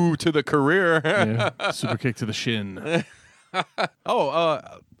 Ooh, to the career. Yeah, super kick to the shin.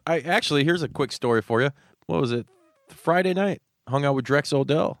 I actually, here's a quick story for you. What was it? Friday night, hung out with Drex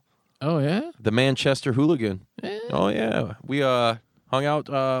Odell. Oh, yeah? The Manchester Hooligan. Oh, yeah. We hung out,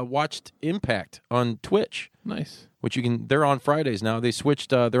 watched Impact on Twitch. Nice. Which you can, they're on Fridays now. They switched,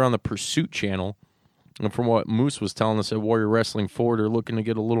 they're on the Pursuit channel. And from what Moose was telling us at Warrior Wrestling 4, they're looking to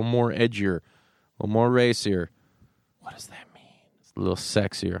get a little more edgier, a little more racier. What does that mean? It's a little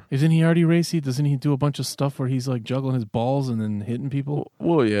sexier. Isn't he already racy? Doesn't he do a bunch of stuff where he's like juggling his balls and then hitting people?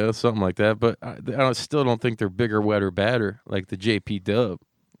 Well, yeah, something like that. But I still don't think they're bigger, wetter, badder like the JP Dub.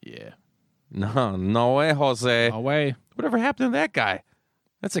 Yeah. No way, Jose. No way. Whatever happened to that guy?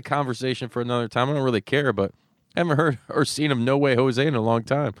 That's a conversation for another time. I don't really care, but I haven't heard or seen him No Way Jose in a long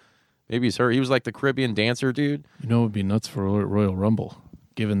time. Maybe he's hurt. He was like the Caribbean dancer dude. You know, it would be nuts for Royal Rumble,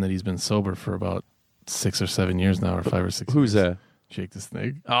 given that he's been sober for about 6 or 7 years now, or 5 or 6 Who's years. that? Jake the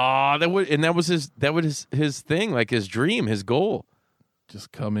Snake. Oh, that was his thing, like his dream, his goal.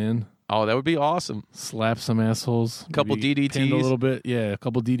 Just come in. Oh, that would be awesome. Slap some assholes. Couple maybe DDTs. pinned a little bit. Yeah, a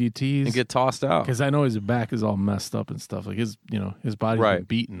couple DDTs. And get tossed out. Because I know his back is all messed up and stuff. Like his body's been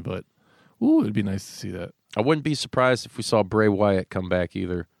beaten, but it'd be nice to see that. I wouldn't be surprised if we saw Bray Wyatt come back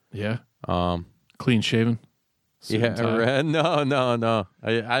either. Yeah. Clean shaven. Suit and tie. Yeah, no.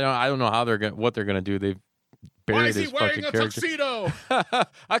 I don't know how what they're gonna do. They've buried Why is he his wearing fucking a character. tuxedo?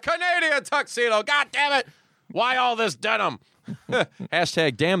 A Canadian tuxedo. God damn it! Why all this denim?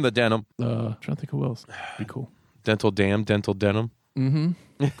 Hashtag damn the denim. Trying to think who else. Be cool. Dental denim. Good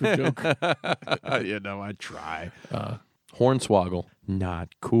joke. I try. Hornswoggle. Not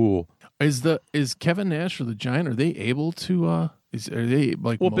cool. Is Kevin Nash or the Giant? Are they able to? Are they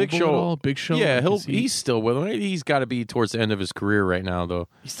like Big mobile Show? at all? Big Show. Yeah, Like, he's still with him. He's got to be towards the end of his career right now, though.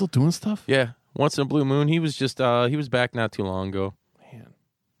 he's still doing stuff. Yeah, once in a blue moon. He was just he was back not too long ago. Man.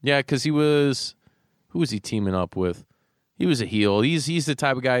 Yeah, because who was he teaming up with? He was a heel. He's the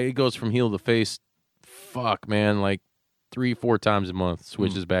type of guy. He goes from heel to face. Fuck, man, like 3-4 times a month,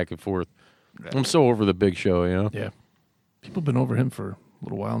 switches back and forth. I'm so over the Big Show, you know. Yeah. People have been over him for a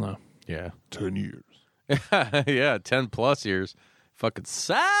little while now. Yeah. 10 years. Yeah, 10+ years. Fucking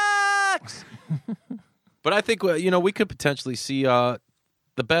sucks. But I think we could potentially see the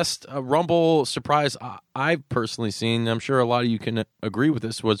best Rumble surprise I've personally seen. I'm sure a lot of you can agree with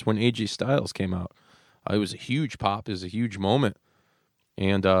this. Was when AJ Styles came out. It was a huge pop. It was a huge moment,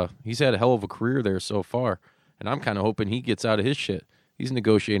 and he's had a hell of a career there so far. And I'm kind of hoping he gets out of his shit. He's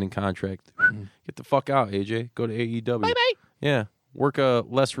negotiating contract. Get the fuck out, AJ. Go to AEW. Bye-bye. Yeah. Work a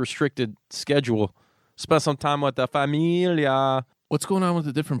less restricted schedule. Spend some time with the familia. What's going on with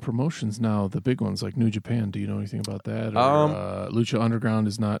the different promotions now? The big ones like New Japan. Do you know anything about that? Or, Lucha Underground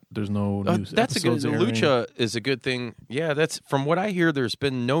is not. There's no new. That's a good. episodes airing? Lucha is a good thing. Yeah, that's from what I hear. There's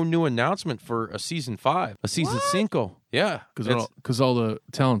been no new announcement for a season 5, a season 5. Yeah, because all the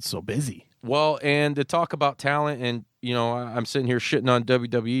talent's so busy. Well, and to talk about talent, and I'm sitting here shitting on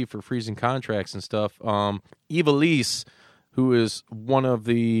WWE for freezing contracts and stuff. Ivelisse, who is one of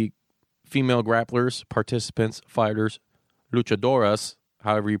the female grapplers, participants, fighters, luchadoras,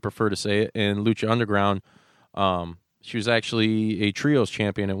 however you prefer to say it, in Lucha Underground. She was actually a trios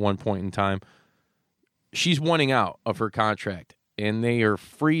champion at one point in time. She's wanting out of her contract, and they are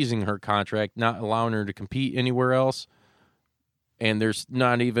freezing her contract, not allowing her to compete anywhere else. And there's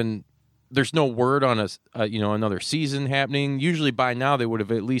no word on another season happening. Usually by now they would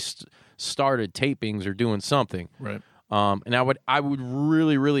have at least started tapings or doing something. Right. And I would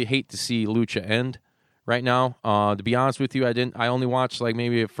really, really hate to see Lucha end right now. To be honest with you, I only watched like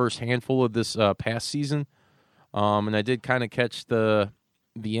maybe a first handful of this past season. And I did kind of catch the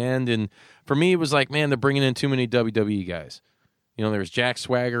end. And for me, it was like, man, they're bringing in too many WWE guys. There's Jack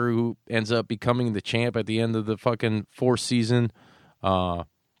Swagger, who ends up becoming the champ at the end of the fucking 4th season.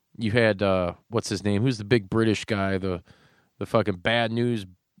 You had what's his name? Who's the big British guy? The fucking Bad News,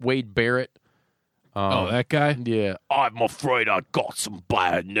 Wade Barrett. That guy? Yeah. I'm afraid I got some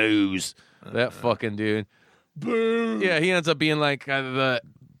bad news. That fucking dude. Boo. Yeah, he ends up being like the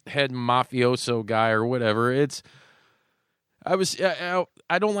head mafioso guy or whatever.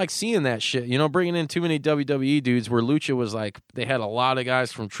 I don't like seeing that shit. Bringing in too many WWE dudes where Lucha was like, they had a lot of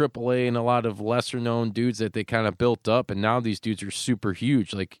guys from AAA and a lot of lesser known dudes that they kind of built up. And now these dudes are super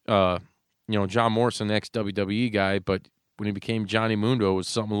huge. Like, John Morrison, ex-WWE guy, but when he became Johnny Mundo, it was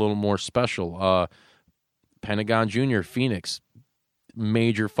something a little more special. Pentagon Jr., Phoenix,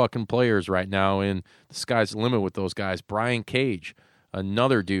 major fucking players right now. And the sky's the limit with those guys. Brian Cage,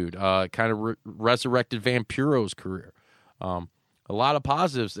 another dude, kind of resurrected Vampiro's career. A lot of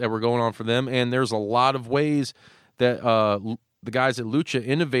positives that were going on for them, and there's a lot of ways that the guys at Lucha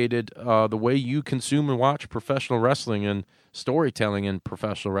innovated the way you consume and watch professional wrestling and storytelling in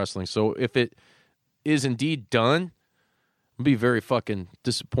professional wrestling. So if it is indeed done, I'll be very fucking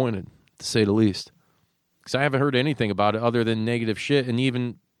disappointed, to say the least, because I haven't heard anything about it other than negative shit, and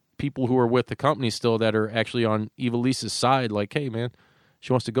even people who are with the company still that are actually on Ivelisse's side, like, hey, man,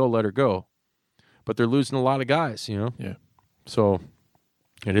 she wants to go, let her go. But they're losing a lot of guys, Yeah. So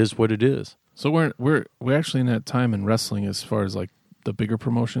it is what it is. So we're actually in that time in wrestling as far as like the bigger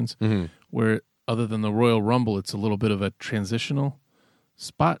promotions where other than the Royal Rumble, it's a little bit of a transitional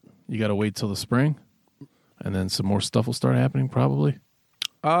spot. You got to wait till the spring, and then some more stuff will start happening probably.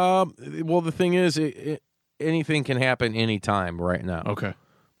 Well, the thing is, anything can happen anytime right now. Okay.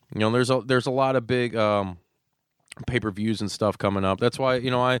 There's a lot of big pay-per-views and stuff coming up. That's why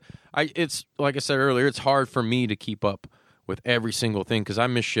it's like I said earlier, it's hard for me to keep up with every single thing because I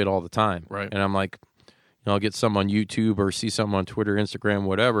miss shit all the time. Right. And I'm like, I'll get something on YouTube or see something on Twitter, Instagram,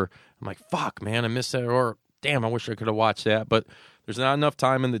 whatever. I'm like, fuck, man, I missed that. Or, damn, I wish I could have watched that. But there's not enough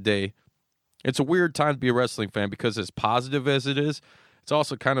time in the day. It's a weird time to be a wrestling fan because as positive as it is, it's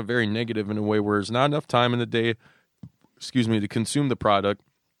also kind of very negative in a way where there's not enough time in the day, to consume the product.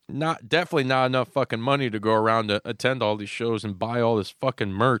 Definitely not enough fucking money to go around to attend all these shows and buy all this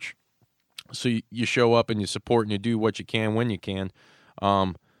fucking merch. So you show up and you support and you do what you can when you can.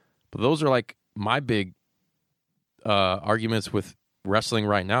 But those are like my big arguments with wrestling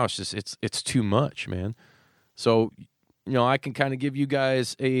right now. It's just it's too much, man. So I can kind of give you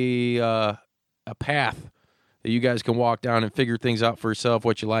guys a path that you guys can walk down and figure things out for yourself,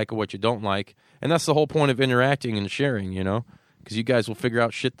 what you like or what you don't like. And that's the whole point of interacting and sharing, because you guys will figure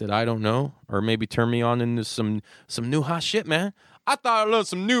out shit that I don't know, or maybe turn me on into some new hot shit, man. I thought I loved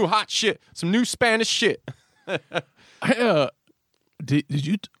some new hot shit, some new Spanish shit. Did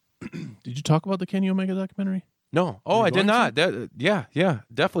you talk about the Kenny Omega documentary? No. Oh, I did not. Yeah,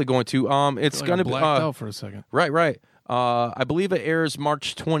 definitely going to. It's going to be blacked out for a second. Right. I believe it airs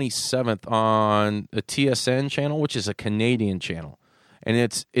March 27th on the TSN channel, which is a Canadian channel, and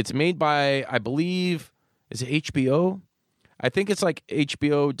it's made by, I believe, is it HBO? I think it's like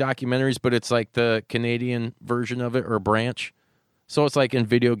HBO documentaries, but it's like the Canadian version of it, or branch. So it's like in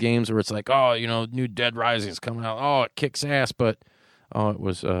video games where it's like, new Dead Rising is coming out. Oh, it kicks ass, but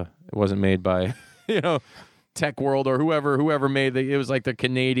it wasn't made by Tech World or whoever made it. It was like the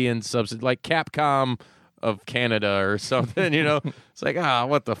Canadian subsidy, like Capcom of Canada or something. It's like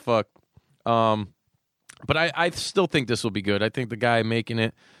what the fuck. But I still think this will be good. I think the guy making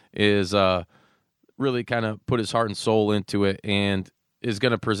it is really kind of put his heart and soul into it, and is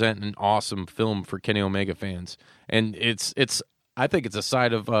going to present an awesome film for Kenny Omega fans. And I think it's a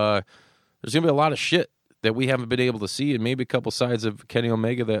side of there's going to be a lot of shit that we haven't been able to see, and maybe a couple sides of Kenny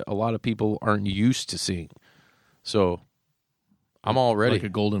Omega that a lot of people aren't used to seeing. So I'm all ready. Like a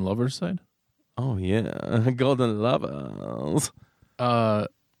Golden Lovers side? Oh, yeah. Golden Lovers.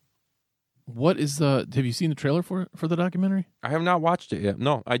 What is have you seen the trailer for the documentary? I have not watched it yet.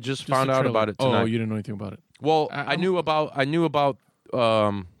 No, I just found out about it tonight. Oh, you didn't know anything about it? Well, I knew about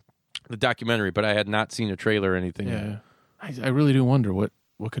the documentary, but I had not seen a trailer or anything. Yeah. I really do wonder what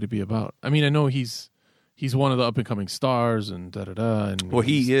could it be about. I mean, I know he's one of the up and coming stars and and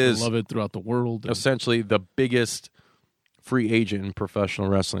he is beloved throughout the world. Essentially the biggest free agent in professional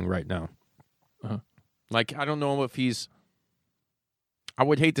wrestling right now. Uh-huh. Like, I don't know if I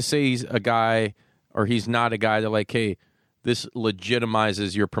would hate to say he's a guy, or he's not a guy that, like, hey, this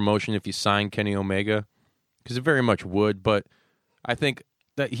legitimizes your promotion if you sign Kenny Omega, because it very much would. But I think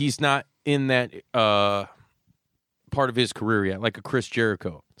that he's not in that part of his career yet, like a Chris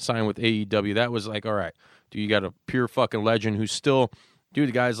Jericho signed with AEW. That was like, all right, dude, you got a pure fucking legend who's still, dude,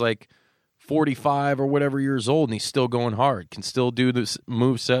 the guy's like 45 or whatever years old, and he's still going hard, can still do this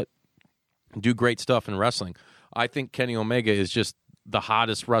moveset, do great stuff in wrestling. I think Kenny Omega is just the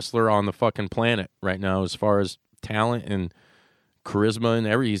hottest wrestler on the fucking planet right now as far as talent and charisma and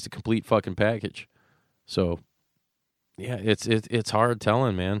everything. He's the complete fucking package. So, yeah, it's hard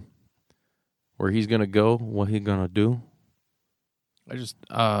telling, man, where he's going to go, what he's going to do. I just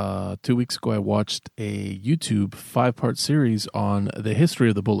 2 weeks ago I watched a YouTube 5-part series on the history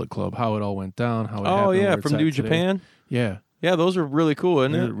of the Bullet Club, how it all went down, how it happened. Oh yeah, from New Japan. Yeah, those are really cool,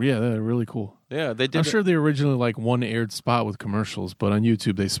 isn't it? Yeah, they're really cool. Yeah, they did. I'm sure they originally like one aired spot with commercials, but on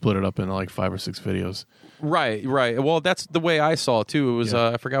YouTube they split it up into like 5 or 6 videos. Right. Well, that's the way I saw it too. It was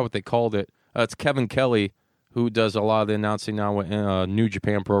I forgot what they called it. It's Kevin Kelly who does a lot of the announcing now with New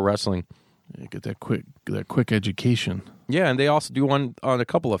Japan Pro Wrestling. Yeah, get that quick education. Yeah, and they also do one on a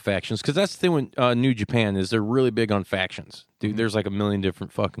couple of factions, because that's the thing with New Japan is they're really big on factions. Dude, there's like a million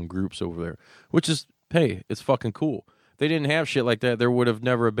different fucking groups over there, which is, hey, it's fucking cool. If they didn't have shit like that, there would have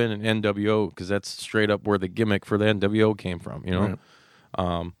never been an NWO, because that's straight up where the gimmick for the NWO came from, Right.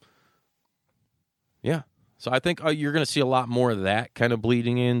 Yeah. So I think you're going to see a lot more of that kind of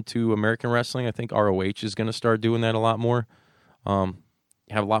bleeding into American wrestling. I think ROH is going to start doing that a lot more.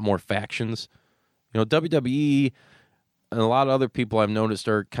 Have a lot more factions. WWE and a lot of other people I've noticed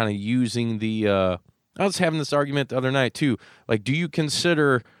are kind of using the I was having this argument the other night too. Like, do you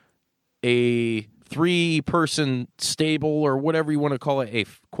consider a 3-person stable or whatever you want to call it a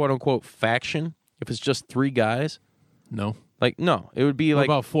quote-unquote faction if it's just 3 guys? No. Like, no. It would be what like...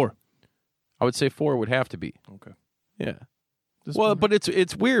 about 4? I would say 4 would have to be. Okay. Yeah. But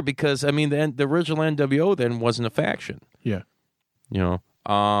it's weird because, I mean, the original NWO then wasn't a faction. Yeah.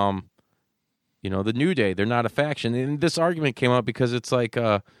 The New Day, they're not a faction. And this argument came up because it's like,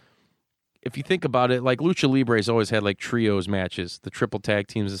 if you think about it, like Lucha Libre's always had like trios matches, the triple tag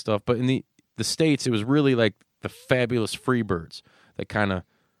teams and stuff. But in the States, it was really like the Fabulous Freebirds that kind of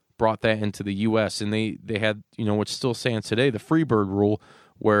brought that into the U.S. And they had, what's still stands today, the Freebird rule,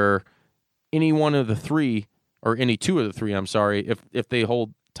 where any one of the 3, or any 2 of the 3, I'm sorry, if they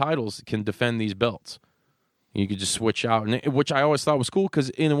hold titles, can defend these belts. You could just switch out, which I always thought was cool because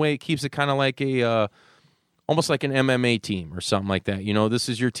in a way it keeps it kind of like almost like an MMA team or something like that. This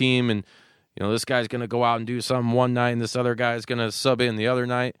is your team, and You know, this guy's going to go out and do something one night, and this other guy's going to sub in the other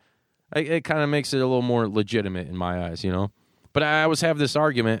night. It kind of makes it a little more legitimate in my eyes, you know. But I always have this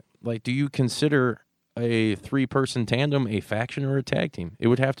argument, like, do you consider a 3-person tandem a faction or a tag team? It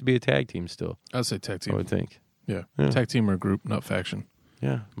would have to be a tag team still. I'd say tag team. I would think. Yeah. Tag team or group, not faction.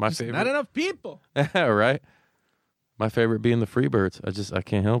 Yeah, my favorite. Not enough people. Right? My favorite being the Freebirds. I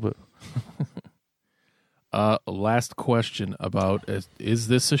can't help it. Last question about is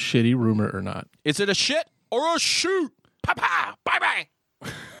this a shitty rumor or not? Is it a shit or a shoot? Pa-pa!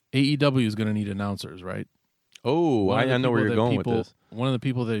 Bye-bye! AEW is going to need announcers, right? Oh, I know where you're going with this. One of the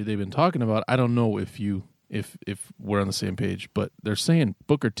people that they've been talking about, I don't know if we're on the same page, but they're saying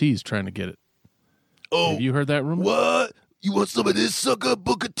Booker T's trying to get it. Oh, have you heard that rumor? What? You want some of this sucker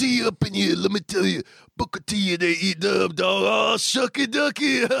Booker T up in here? Let me tell you, Booker T and AEW, dog. Oh, shucky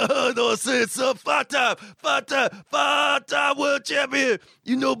ducky. No, I said some five-time world champion.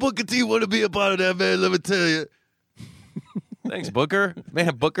 You know Booker T want to be a part of that, man. Let me tell you. Thanks, Booker.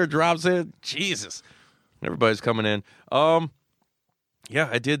 Man, Booker drops in. Jesus. Everybody's coming in. Yeah,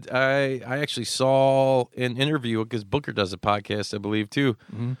 I did. I actually saw an interview because Booker does a podcast, I believe, too.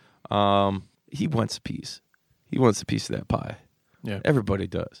 Mm-hmm. He wants a piece. He wants a piece of that pie. Yeah, everybody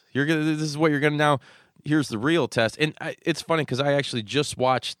does. This is what you're gonna now. Here's the real test, and it's funny because I actually just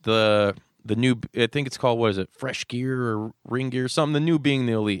watched the new. I think it's called, what is it? Fresh Gear or Ring Gear, something. The new Being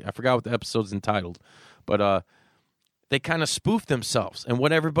the Elite. I forgot what the episode's entitled, but they kind of spoof themselves and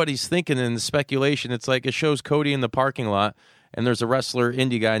what everybody's thinking in the speculation. It's like it shows Cody in the parking lot, and there's a wrestler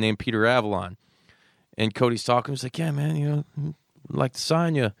indie guy named Peter Avalon, and Cody's talking. He's like, "Yeah, man, you know, I'd like to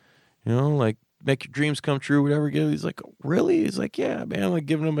sign you, you know, like." Make your dreams come true, whatever. He's like, really? He's like, yeah, man. Like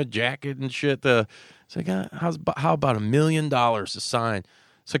giving him a jacket and shit. It's like, how about $1 million to sign?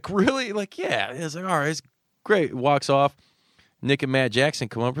 It's like, really? Like, yeah. He's like, all right, it's great. Walks off. Nick and Matt Jackson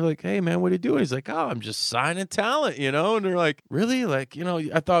come up. We're like, hey, man, what are you doing? He's like, oh, I'm just signing talent, you know? And they're like, really? Like, you know,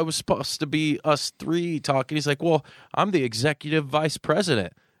 I thought it was supposed to be us 3 talking. He's like, well, I'm the executive vice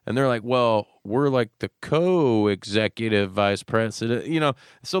president. And they're like, well, we're like the co-executive vice president, you know.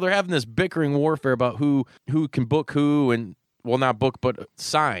 So they're having this bickering warfare about who can book who and, well, not book, but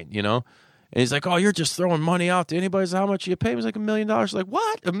sign, you know. And he's like, oh, you're just throwing money out to anybody. So how much you pay? He's like, $1 million. Like,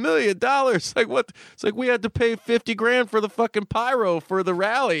 what? $1 million? Like, what? It's like we had to pay $50,000 for the fucking pyro for the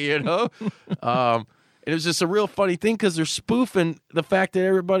rally, you know. It was just a real funny thing because they're spoofing the fact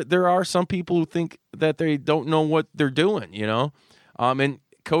that there are some people who think that they don't know what they're doing, you know. And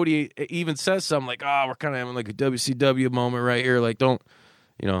Cody even says something like, oh, we're kind of having like a WCW moment right here. Like, don't,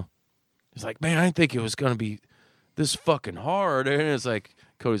 you know. He's like, man, I didn't think it was going to be this fucking hard. And it's like,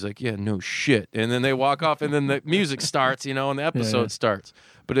 Cody's like, yeah, no shit. And then they walk off and then the music starts, you know, and the episode starts.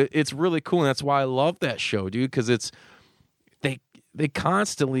 But it's really cool. And that's why I love that show, dude, because it's, they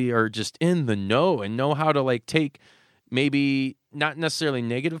constantly are just in the know and know how to like take maybe not necessarily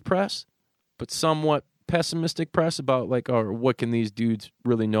negative press, but somewhat pessimistic press about like, or what can these dudes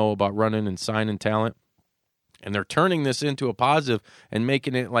really know about running and signing talent, and they're turning this into a positive and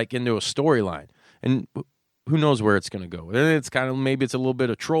making it like into a storyline, and who knows where it's going to go. And it's kind of, maybe it's a little bit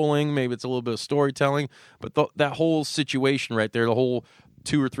of trolling, maybe it's a little bit of storytelling, but that whole situation right there, the whole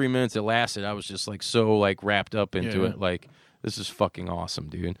 2 or 3 minutes it lasted, I was just like so like wrapped up into it. Like, this is fucking awesome,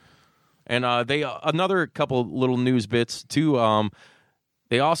 dude. And they another couple little news bits too.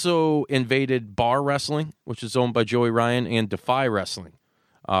 They also invaded Bar Wrestling, which is owned by Joey Ryan, and Defy Wrestling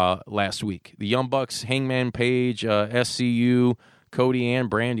last week. The Young Bucks, Hangman Page, SCU, Cody, and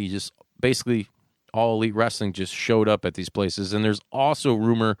Brandy, just basically all Elite Wrestling just showed up at these places. And there's also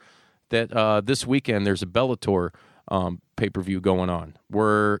rumor that this weekend there's a Bellator pay-per-view going on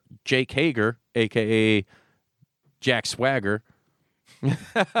where Jake Hager, a.k.a. Jack Swagger,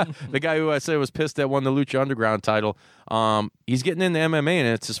 the guy who I said was pissed that won the Lucha Underground title, he's getting into MMA, and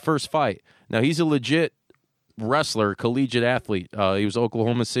it's his first fight. Now, he's a legit wrestler, collegiate athlete. He was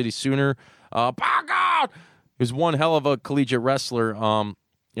Oklahoma City Sooner. By God! He was one hell of a collegiate wrestler.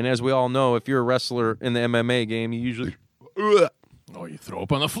 And as we all know, if you're a wrestler in the MMA game, you usually... Oh, you throw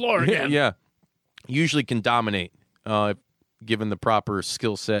up on the floor again. Yeah. You usually can dominate, given the proper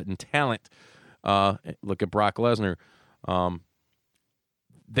skill set and talent. Look at Brock Lesnar.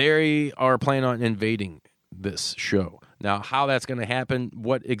 They are planning on invading this show. Now, how that's going to happen,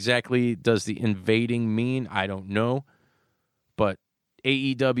 what exactly does the invading mean? I don't know. But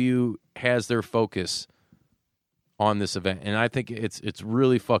AEW has their focus on this event, and I think it's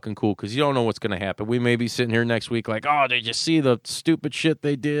really fucking cool because you don't know what's going to happen. We may be sitting here next week like, oh, did you see the stupid shit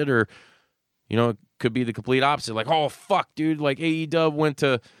they did? Or, you know, it could be the complete opposite. Like, oh, fuck, dude, like AEW went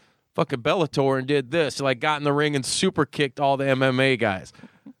to fucking Bellator and did this, like got in the ring and super kicked all the MMA guys.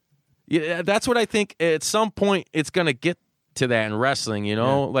 Yeah, that's what I think. At some point, it's gonna get to that in wrestling.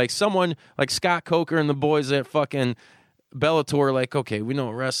 Like someone like Scott Coker and the boys at fucking Bellator. Like, okay, we know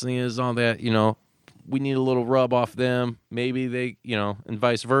what wrestling is, all that. We need a little rub off them. Maybe they, and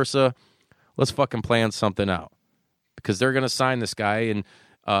vice versa. Let's fucking plan something out because they're gonna sign this guy and.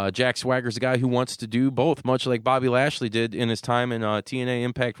 Jack Swagger's a guy who wants to do both, much like Bobby Lashley did in his time in TNA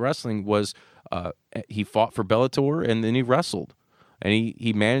Impact Wrestling. He fought for Bellator and then he wrestled, and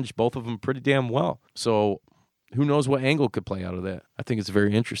he managed both of them pretty damn well. So who knows what angle could play out of that? I think it's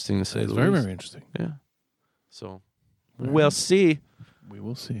very interesting to say the least. Very, very interesting. Yeah. So we'll see. We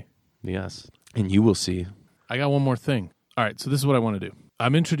will see. Yes, and you will see. I got one more thing. All right, so this is what I want to do.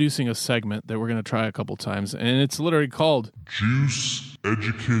 I'm introducing a segment that we're going to try a couple times, and it's literally called Juice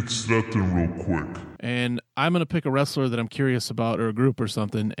Educates Nothing Real Quick. And I'm going to pick a wrestler that I'm curious about or a group or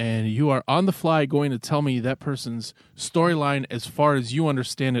something, and you are on the fly going to tell me that person's storyline as far as you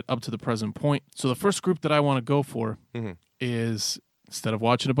understand it up to the present point. So the first group that I want to go for is, instead of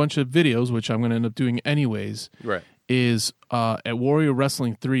watching a bunch of videos, which I'm going to end up doing anyways, right, is at Warrior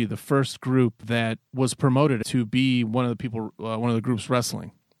Wrestling 3, the first group that was promoted to be one of the people, one of the groups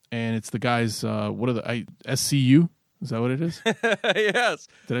wrestling. And it's the guys, SCU? Is that what it is? Yes.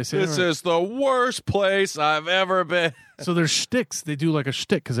 Did I say this that right? is the worst place I've ever been. So there's shticks. They do like a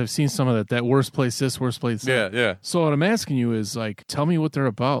shtick because I've seen some of that. That worst place this, worst place that. Yeah. So what I'm asking you is, like, tell me what they're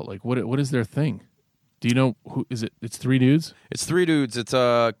about. Like, what is their thing? Do you know who is it? It's 3 dudes? It's 3 dudes. It's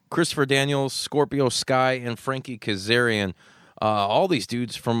Christopher Daniels, Scorpio Sky, and Frankie Kazarian. All these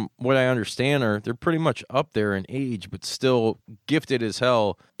dudes, from what I understand, they're pretty much up there in age, but still gifted as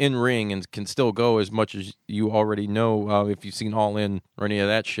hell in ring and can still go as much as you already know if you've seen All In or any of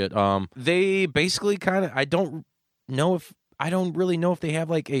that shit. They basically kind of, I don't really know if they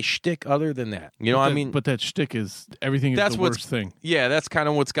have like a shtick other than that. But that shtick is everything. That's the worst thing. Yeah, that's kind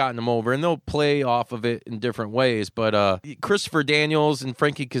of what's gotten them over, and they'll play off of it in different ways. But Christopher Daniels and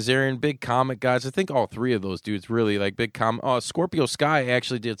Frankie Kazarian, big comic guys. I think all 3 of those dudes really like big comic. Scorpio Sky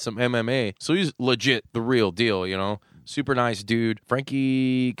actually did some MMA, so he's legit the real deal. Super nice dude.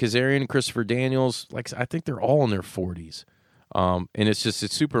 Frankie Kazarian, Christopher Daniels, like I think they're all in their 40s. And it's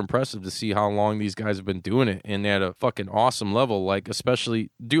super impressive to see how long these guys have been doing it and at a fucking awesome level. Like, especially,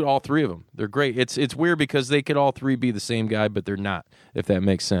 dude, all 3 of them, they're great. It's weird because they could all 3 be the same guy, but they're not, if that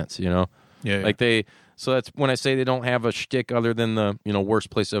makes sense, Yeah. Like so that's when I say they don't have a shtick other than the, worst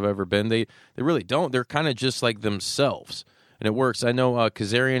place I've ever been. They really don't. They're kind of just like themselves. And it works. I know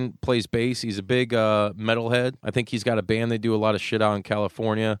Kazarian plays bass. He's a big metalhead. I think he's got a band. They do a lot of shit out in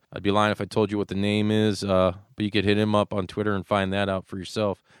California. I'd be lying if I told you what the name is, but you could hit him up on Twitter and find that out for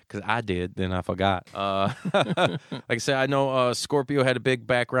yourself, because I did, then I forgot. Like I said, I know Scorpio had a big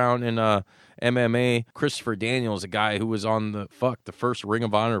background in MMA. Christopher Daniels, a guy who was on the first Ring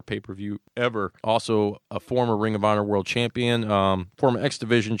of Honor pay-per-view ever. Also a former Ring of Honor world champion, former X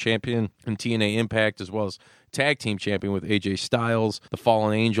Division champion in TNA Impact, as well as tag team champion with AJ Styles. The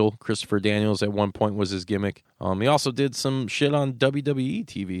Fallen Angel, Christopher Daniels, at one point was his gimmick. He also did some shit on WWE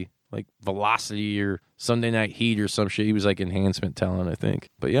TV, like Velocity or Sunday Night Heat or some shit. He was like enhancement talent, I think.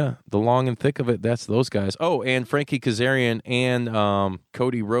 But yeah, the long and thick of it, that's those guys. Oh, and Frankie Kazarian and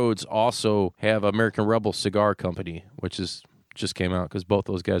Cody Rhodes also have American Rebel Cigar Company, which just came out because both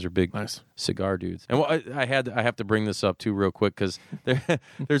those guys are big cigar dudes. And I have to bring this up too real quick because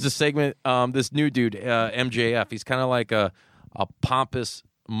there's a segment, this new dude, MJF, he's kind of like a pompous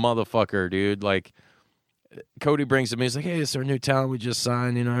motherfucker, dude. Like, Cody brings him, he's like, hey, it's our new talent we just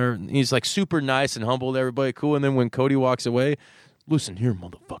signed, and he's like super nice and humble to everybody, cool. And then when Cody walks away, listen here,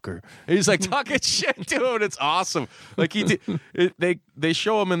 motherfucker. And he's like talking shit to him. It's awesome. Like they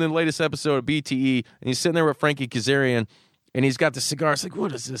show him in the latest episode of BTE, and he's sitting there with Frankie Kazarian, and he's got the cigar. It's like,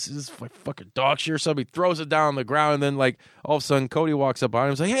 what is this? Is this like fucking dog shit or something? He throws it down on the ground, and then like all of a sudden Cody walks up on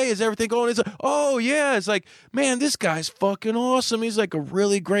him. He's like, hey, is everything going? He's like, oh yeah. It's like, man, this guy's fucking awesome. He's like a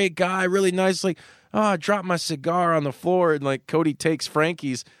really great guy, really nice. Like, I dropped my cigar on the floor, and like Cody takes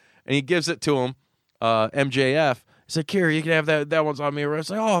Frankie's and he gives it to him, MJF. He's like, here, you can have that. That one's on me. It's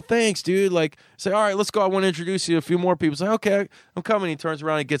like, oh, thanks, dude. Like, say, all right, let's go. I want to introduce you to a few more people. He's like, okay, I'm coming. He turns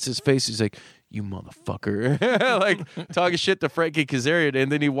around and gets his face. He's like, you motherfucker. Like, talking shit to Frankie Kazarian, and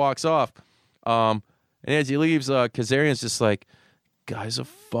then he walks off. And as he leaves, Kazarian's just like, guy's a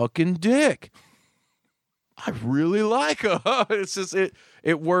fucking dick. I really like him. It's just,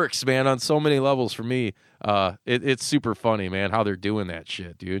 it works, man, on so many levels for me. It's super funny, man, how they're doing that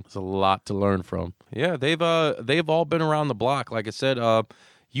shit, dude. It's a lot to learn from. Yeah, they've all been around the block. Like I said,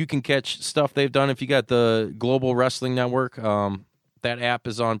 you can catch stuff they've done if you got the Global Wrestling Network. That app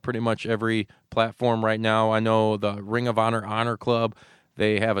is on pretty much every platform right now. I know the Ring of Honor Honor Club,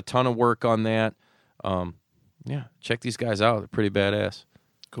 They have a ton of work on that. Yeah, check these guys out. They're pretty badass.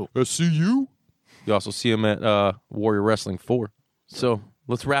 Cool. I see you. You also see them at Warrior Wrestling 4. So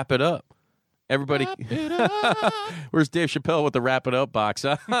let's wrap it up. Everybody, where's Dave Chappelle with the wrap it up box?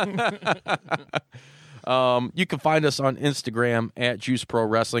 Huh? You can find us on Instagram at Juice Pro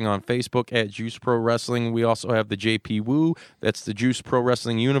Wrestling, on Facebook at Juice Pro Wrestling. We also have the JP Woo. That's the Juice Pro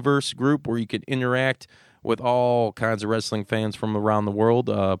Wrestling Universe group where you can interact with all kinds of wrestling fans from around the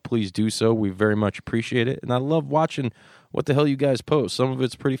world. Please do so. We very much appreciate it. And I love watching what the hell you guys post. Some of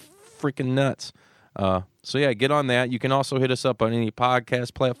it's pretty freaking nuts. So yeah, get on that. You can also hit us up on any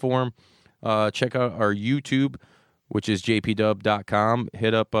podcast platform. Check out our YouTube, which is jpdub.com.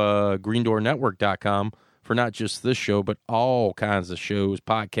 Hit up greendoornetwork.com for not just this show, but all kinds of shows,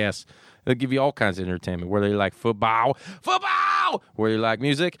 podcasts. They'll give you all kinds of entertainment, whether you like football, whether you like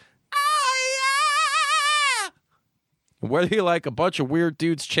music, whether you like a bunch of weird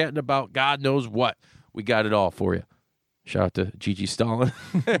dudes chatting about God knows what. We got it all for you. Shout out to Gigi Stalin.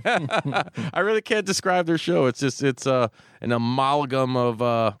 I really can't describe their show. It's just, it's an amalgam of,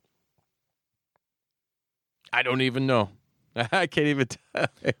 I don't even know. I can't even tell.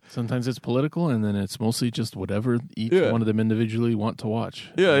 Sometimes it's political, and then it's mostly just whatever each one of them individually want to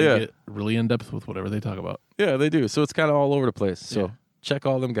watch. Yeah, and yeah. they get really in depth with whatever they talk about. Yeah, they do. So it's kind of all over the place. So check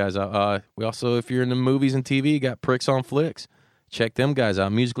all them guys out. We also, if you're into movies and TV, got Pricks on Flicks. Check them guys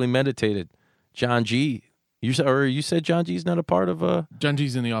out. Musically Meditated. John G. You said John G's not a part of John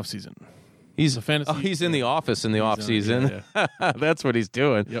G's in the off season. He's a fantasy. Oh, he's in the office in the off season. That's what he's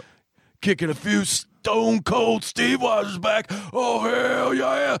doing. Yep. Kicking a few Stone Cold Steve Weiser's back. Oh, hell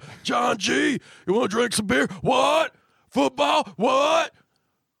yeah. John G., you want to drink some beer? What? Football? What?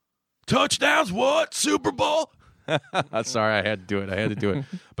 Touchdowns? What? Super Bowl? Sorry, I had to do it.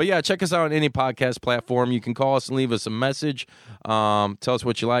 But yeah, check us out on any podcast platform. You can call us and leave us a message. Tell us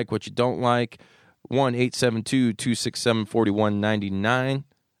what you like, what you don't like. 1-872-267-4199.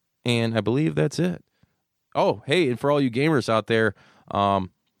 And I believe that's it. Oh, hey, and for all you gamers out there,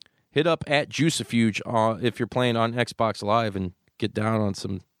 hit up at Juicifuge if you're playing on Xbox Live and get down on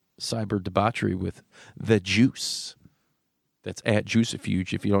some cyber debauchery with the Juice. That's at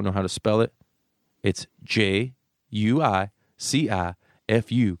Juicifuge. If you don't know how to spell it, it's JUICIFUGE.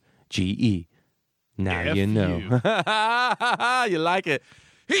 Now you know. You like it.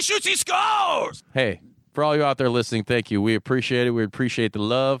 He shoots, he scores! Hey, for all you out there listening, thank you. We appreciate it. We appreciate the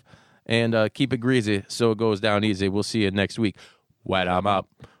love. And keep it greasy so it goes down easy. We'll see you next week. Wet 'em up.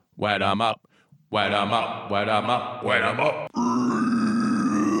 Wet 'em up. Wet 'em up. Wet 'em up. Wet 'em up. Wet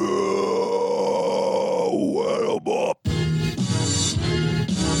 'em up.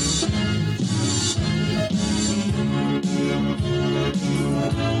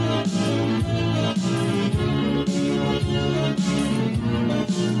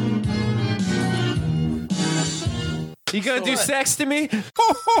 You gonna do sex to me?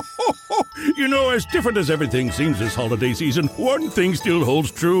 You know, as different as everything seems this holiday season, one thing still holds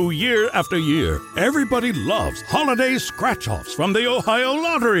true year after year. Everybody loves holiday scratch-offs from the Ohio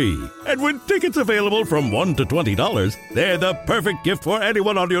Lottery. And with tickets available from $1 to $20, they're the perfect gift for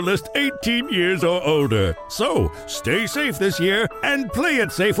anyone on your list 18 years or older. So, stay safe this year and play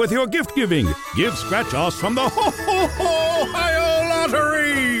it safe with your gift giving. Give scratch-offs from the Ohio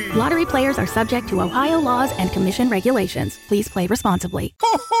Lottery! Lottery players are subject to Ohio laws and commission regulations. Please play responsibly.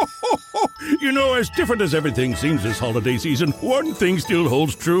 You know, as different as everything seems this holiday season, one thing still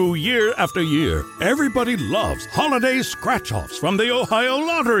holds true year after year. Everybody loves holiday scratch-offs from the Ohio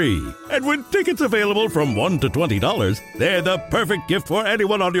Lottery. And with tickets available from $1 to $20, they're the perfect gift for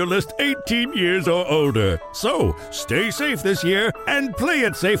anyone on your list 18 years or older. So, stay safe this year and play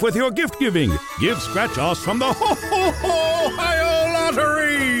it safe with your gift giving. Give scratch-offs from the Ohio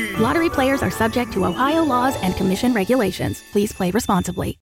Lottery! Lottery players are subject to Ohio laws and commission regulations. Please play responsibly.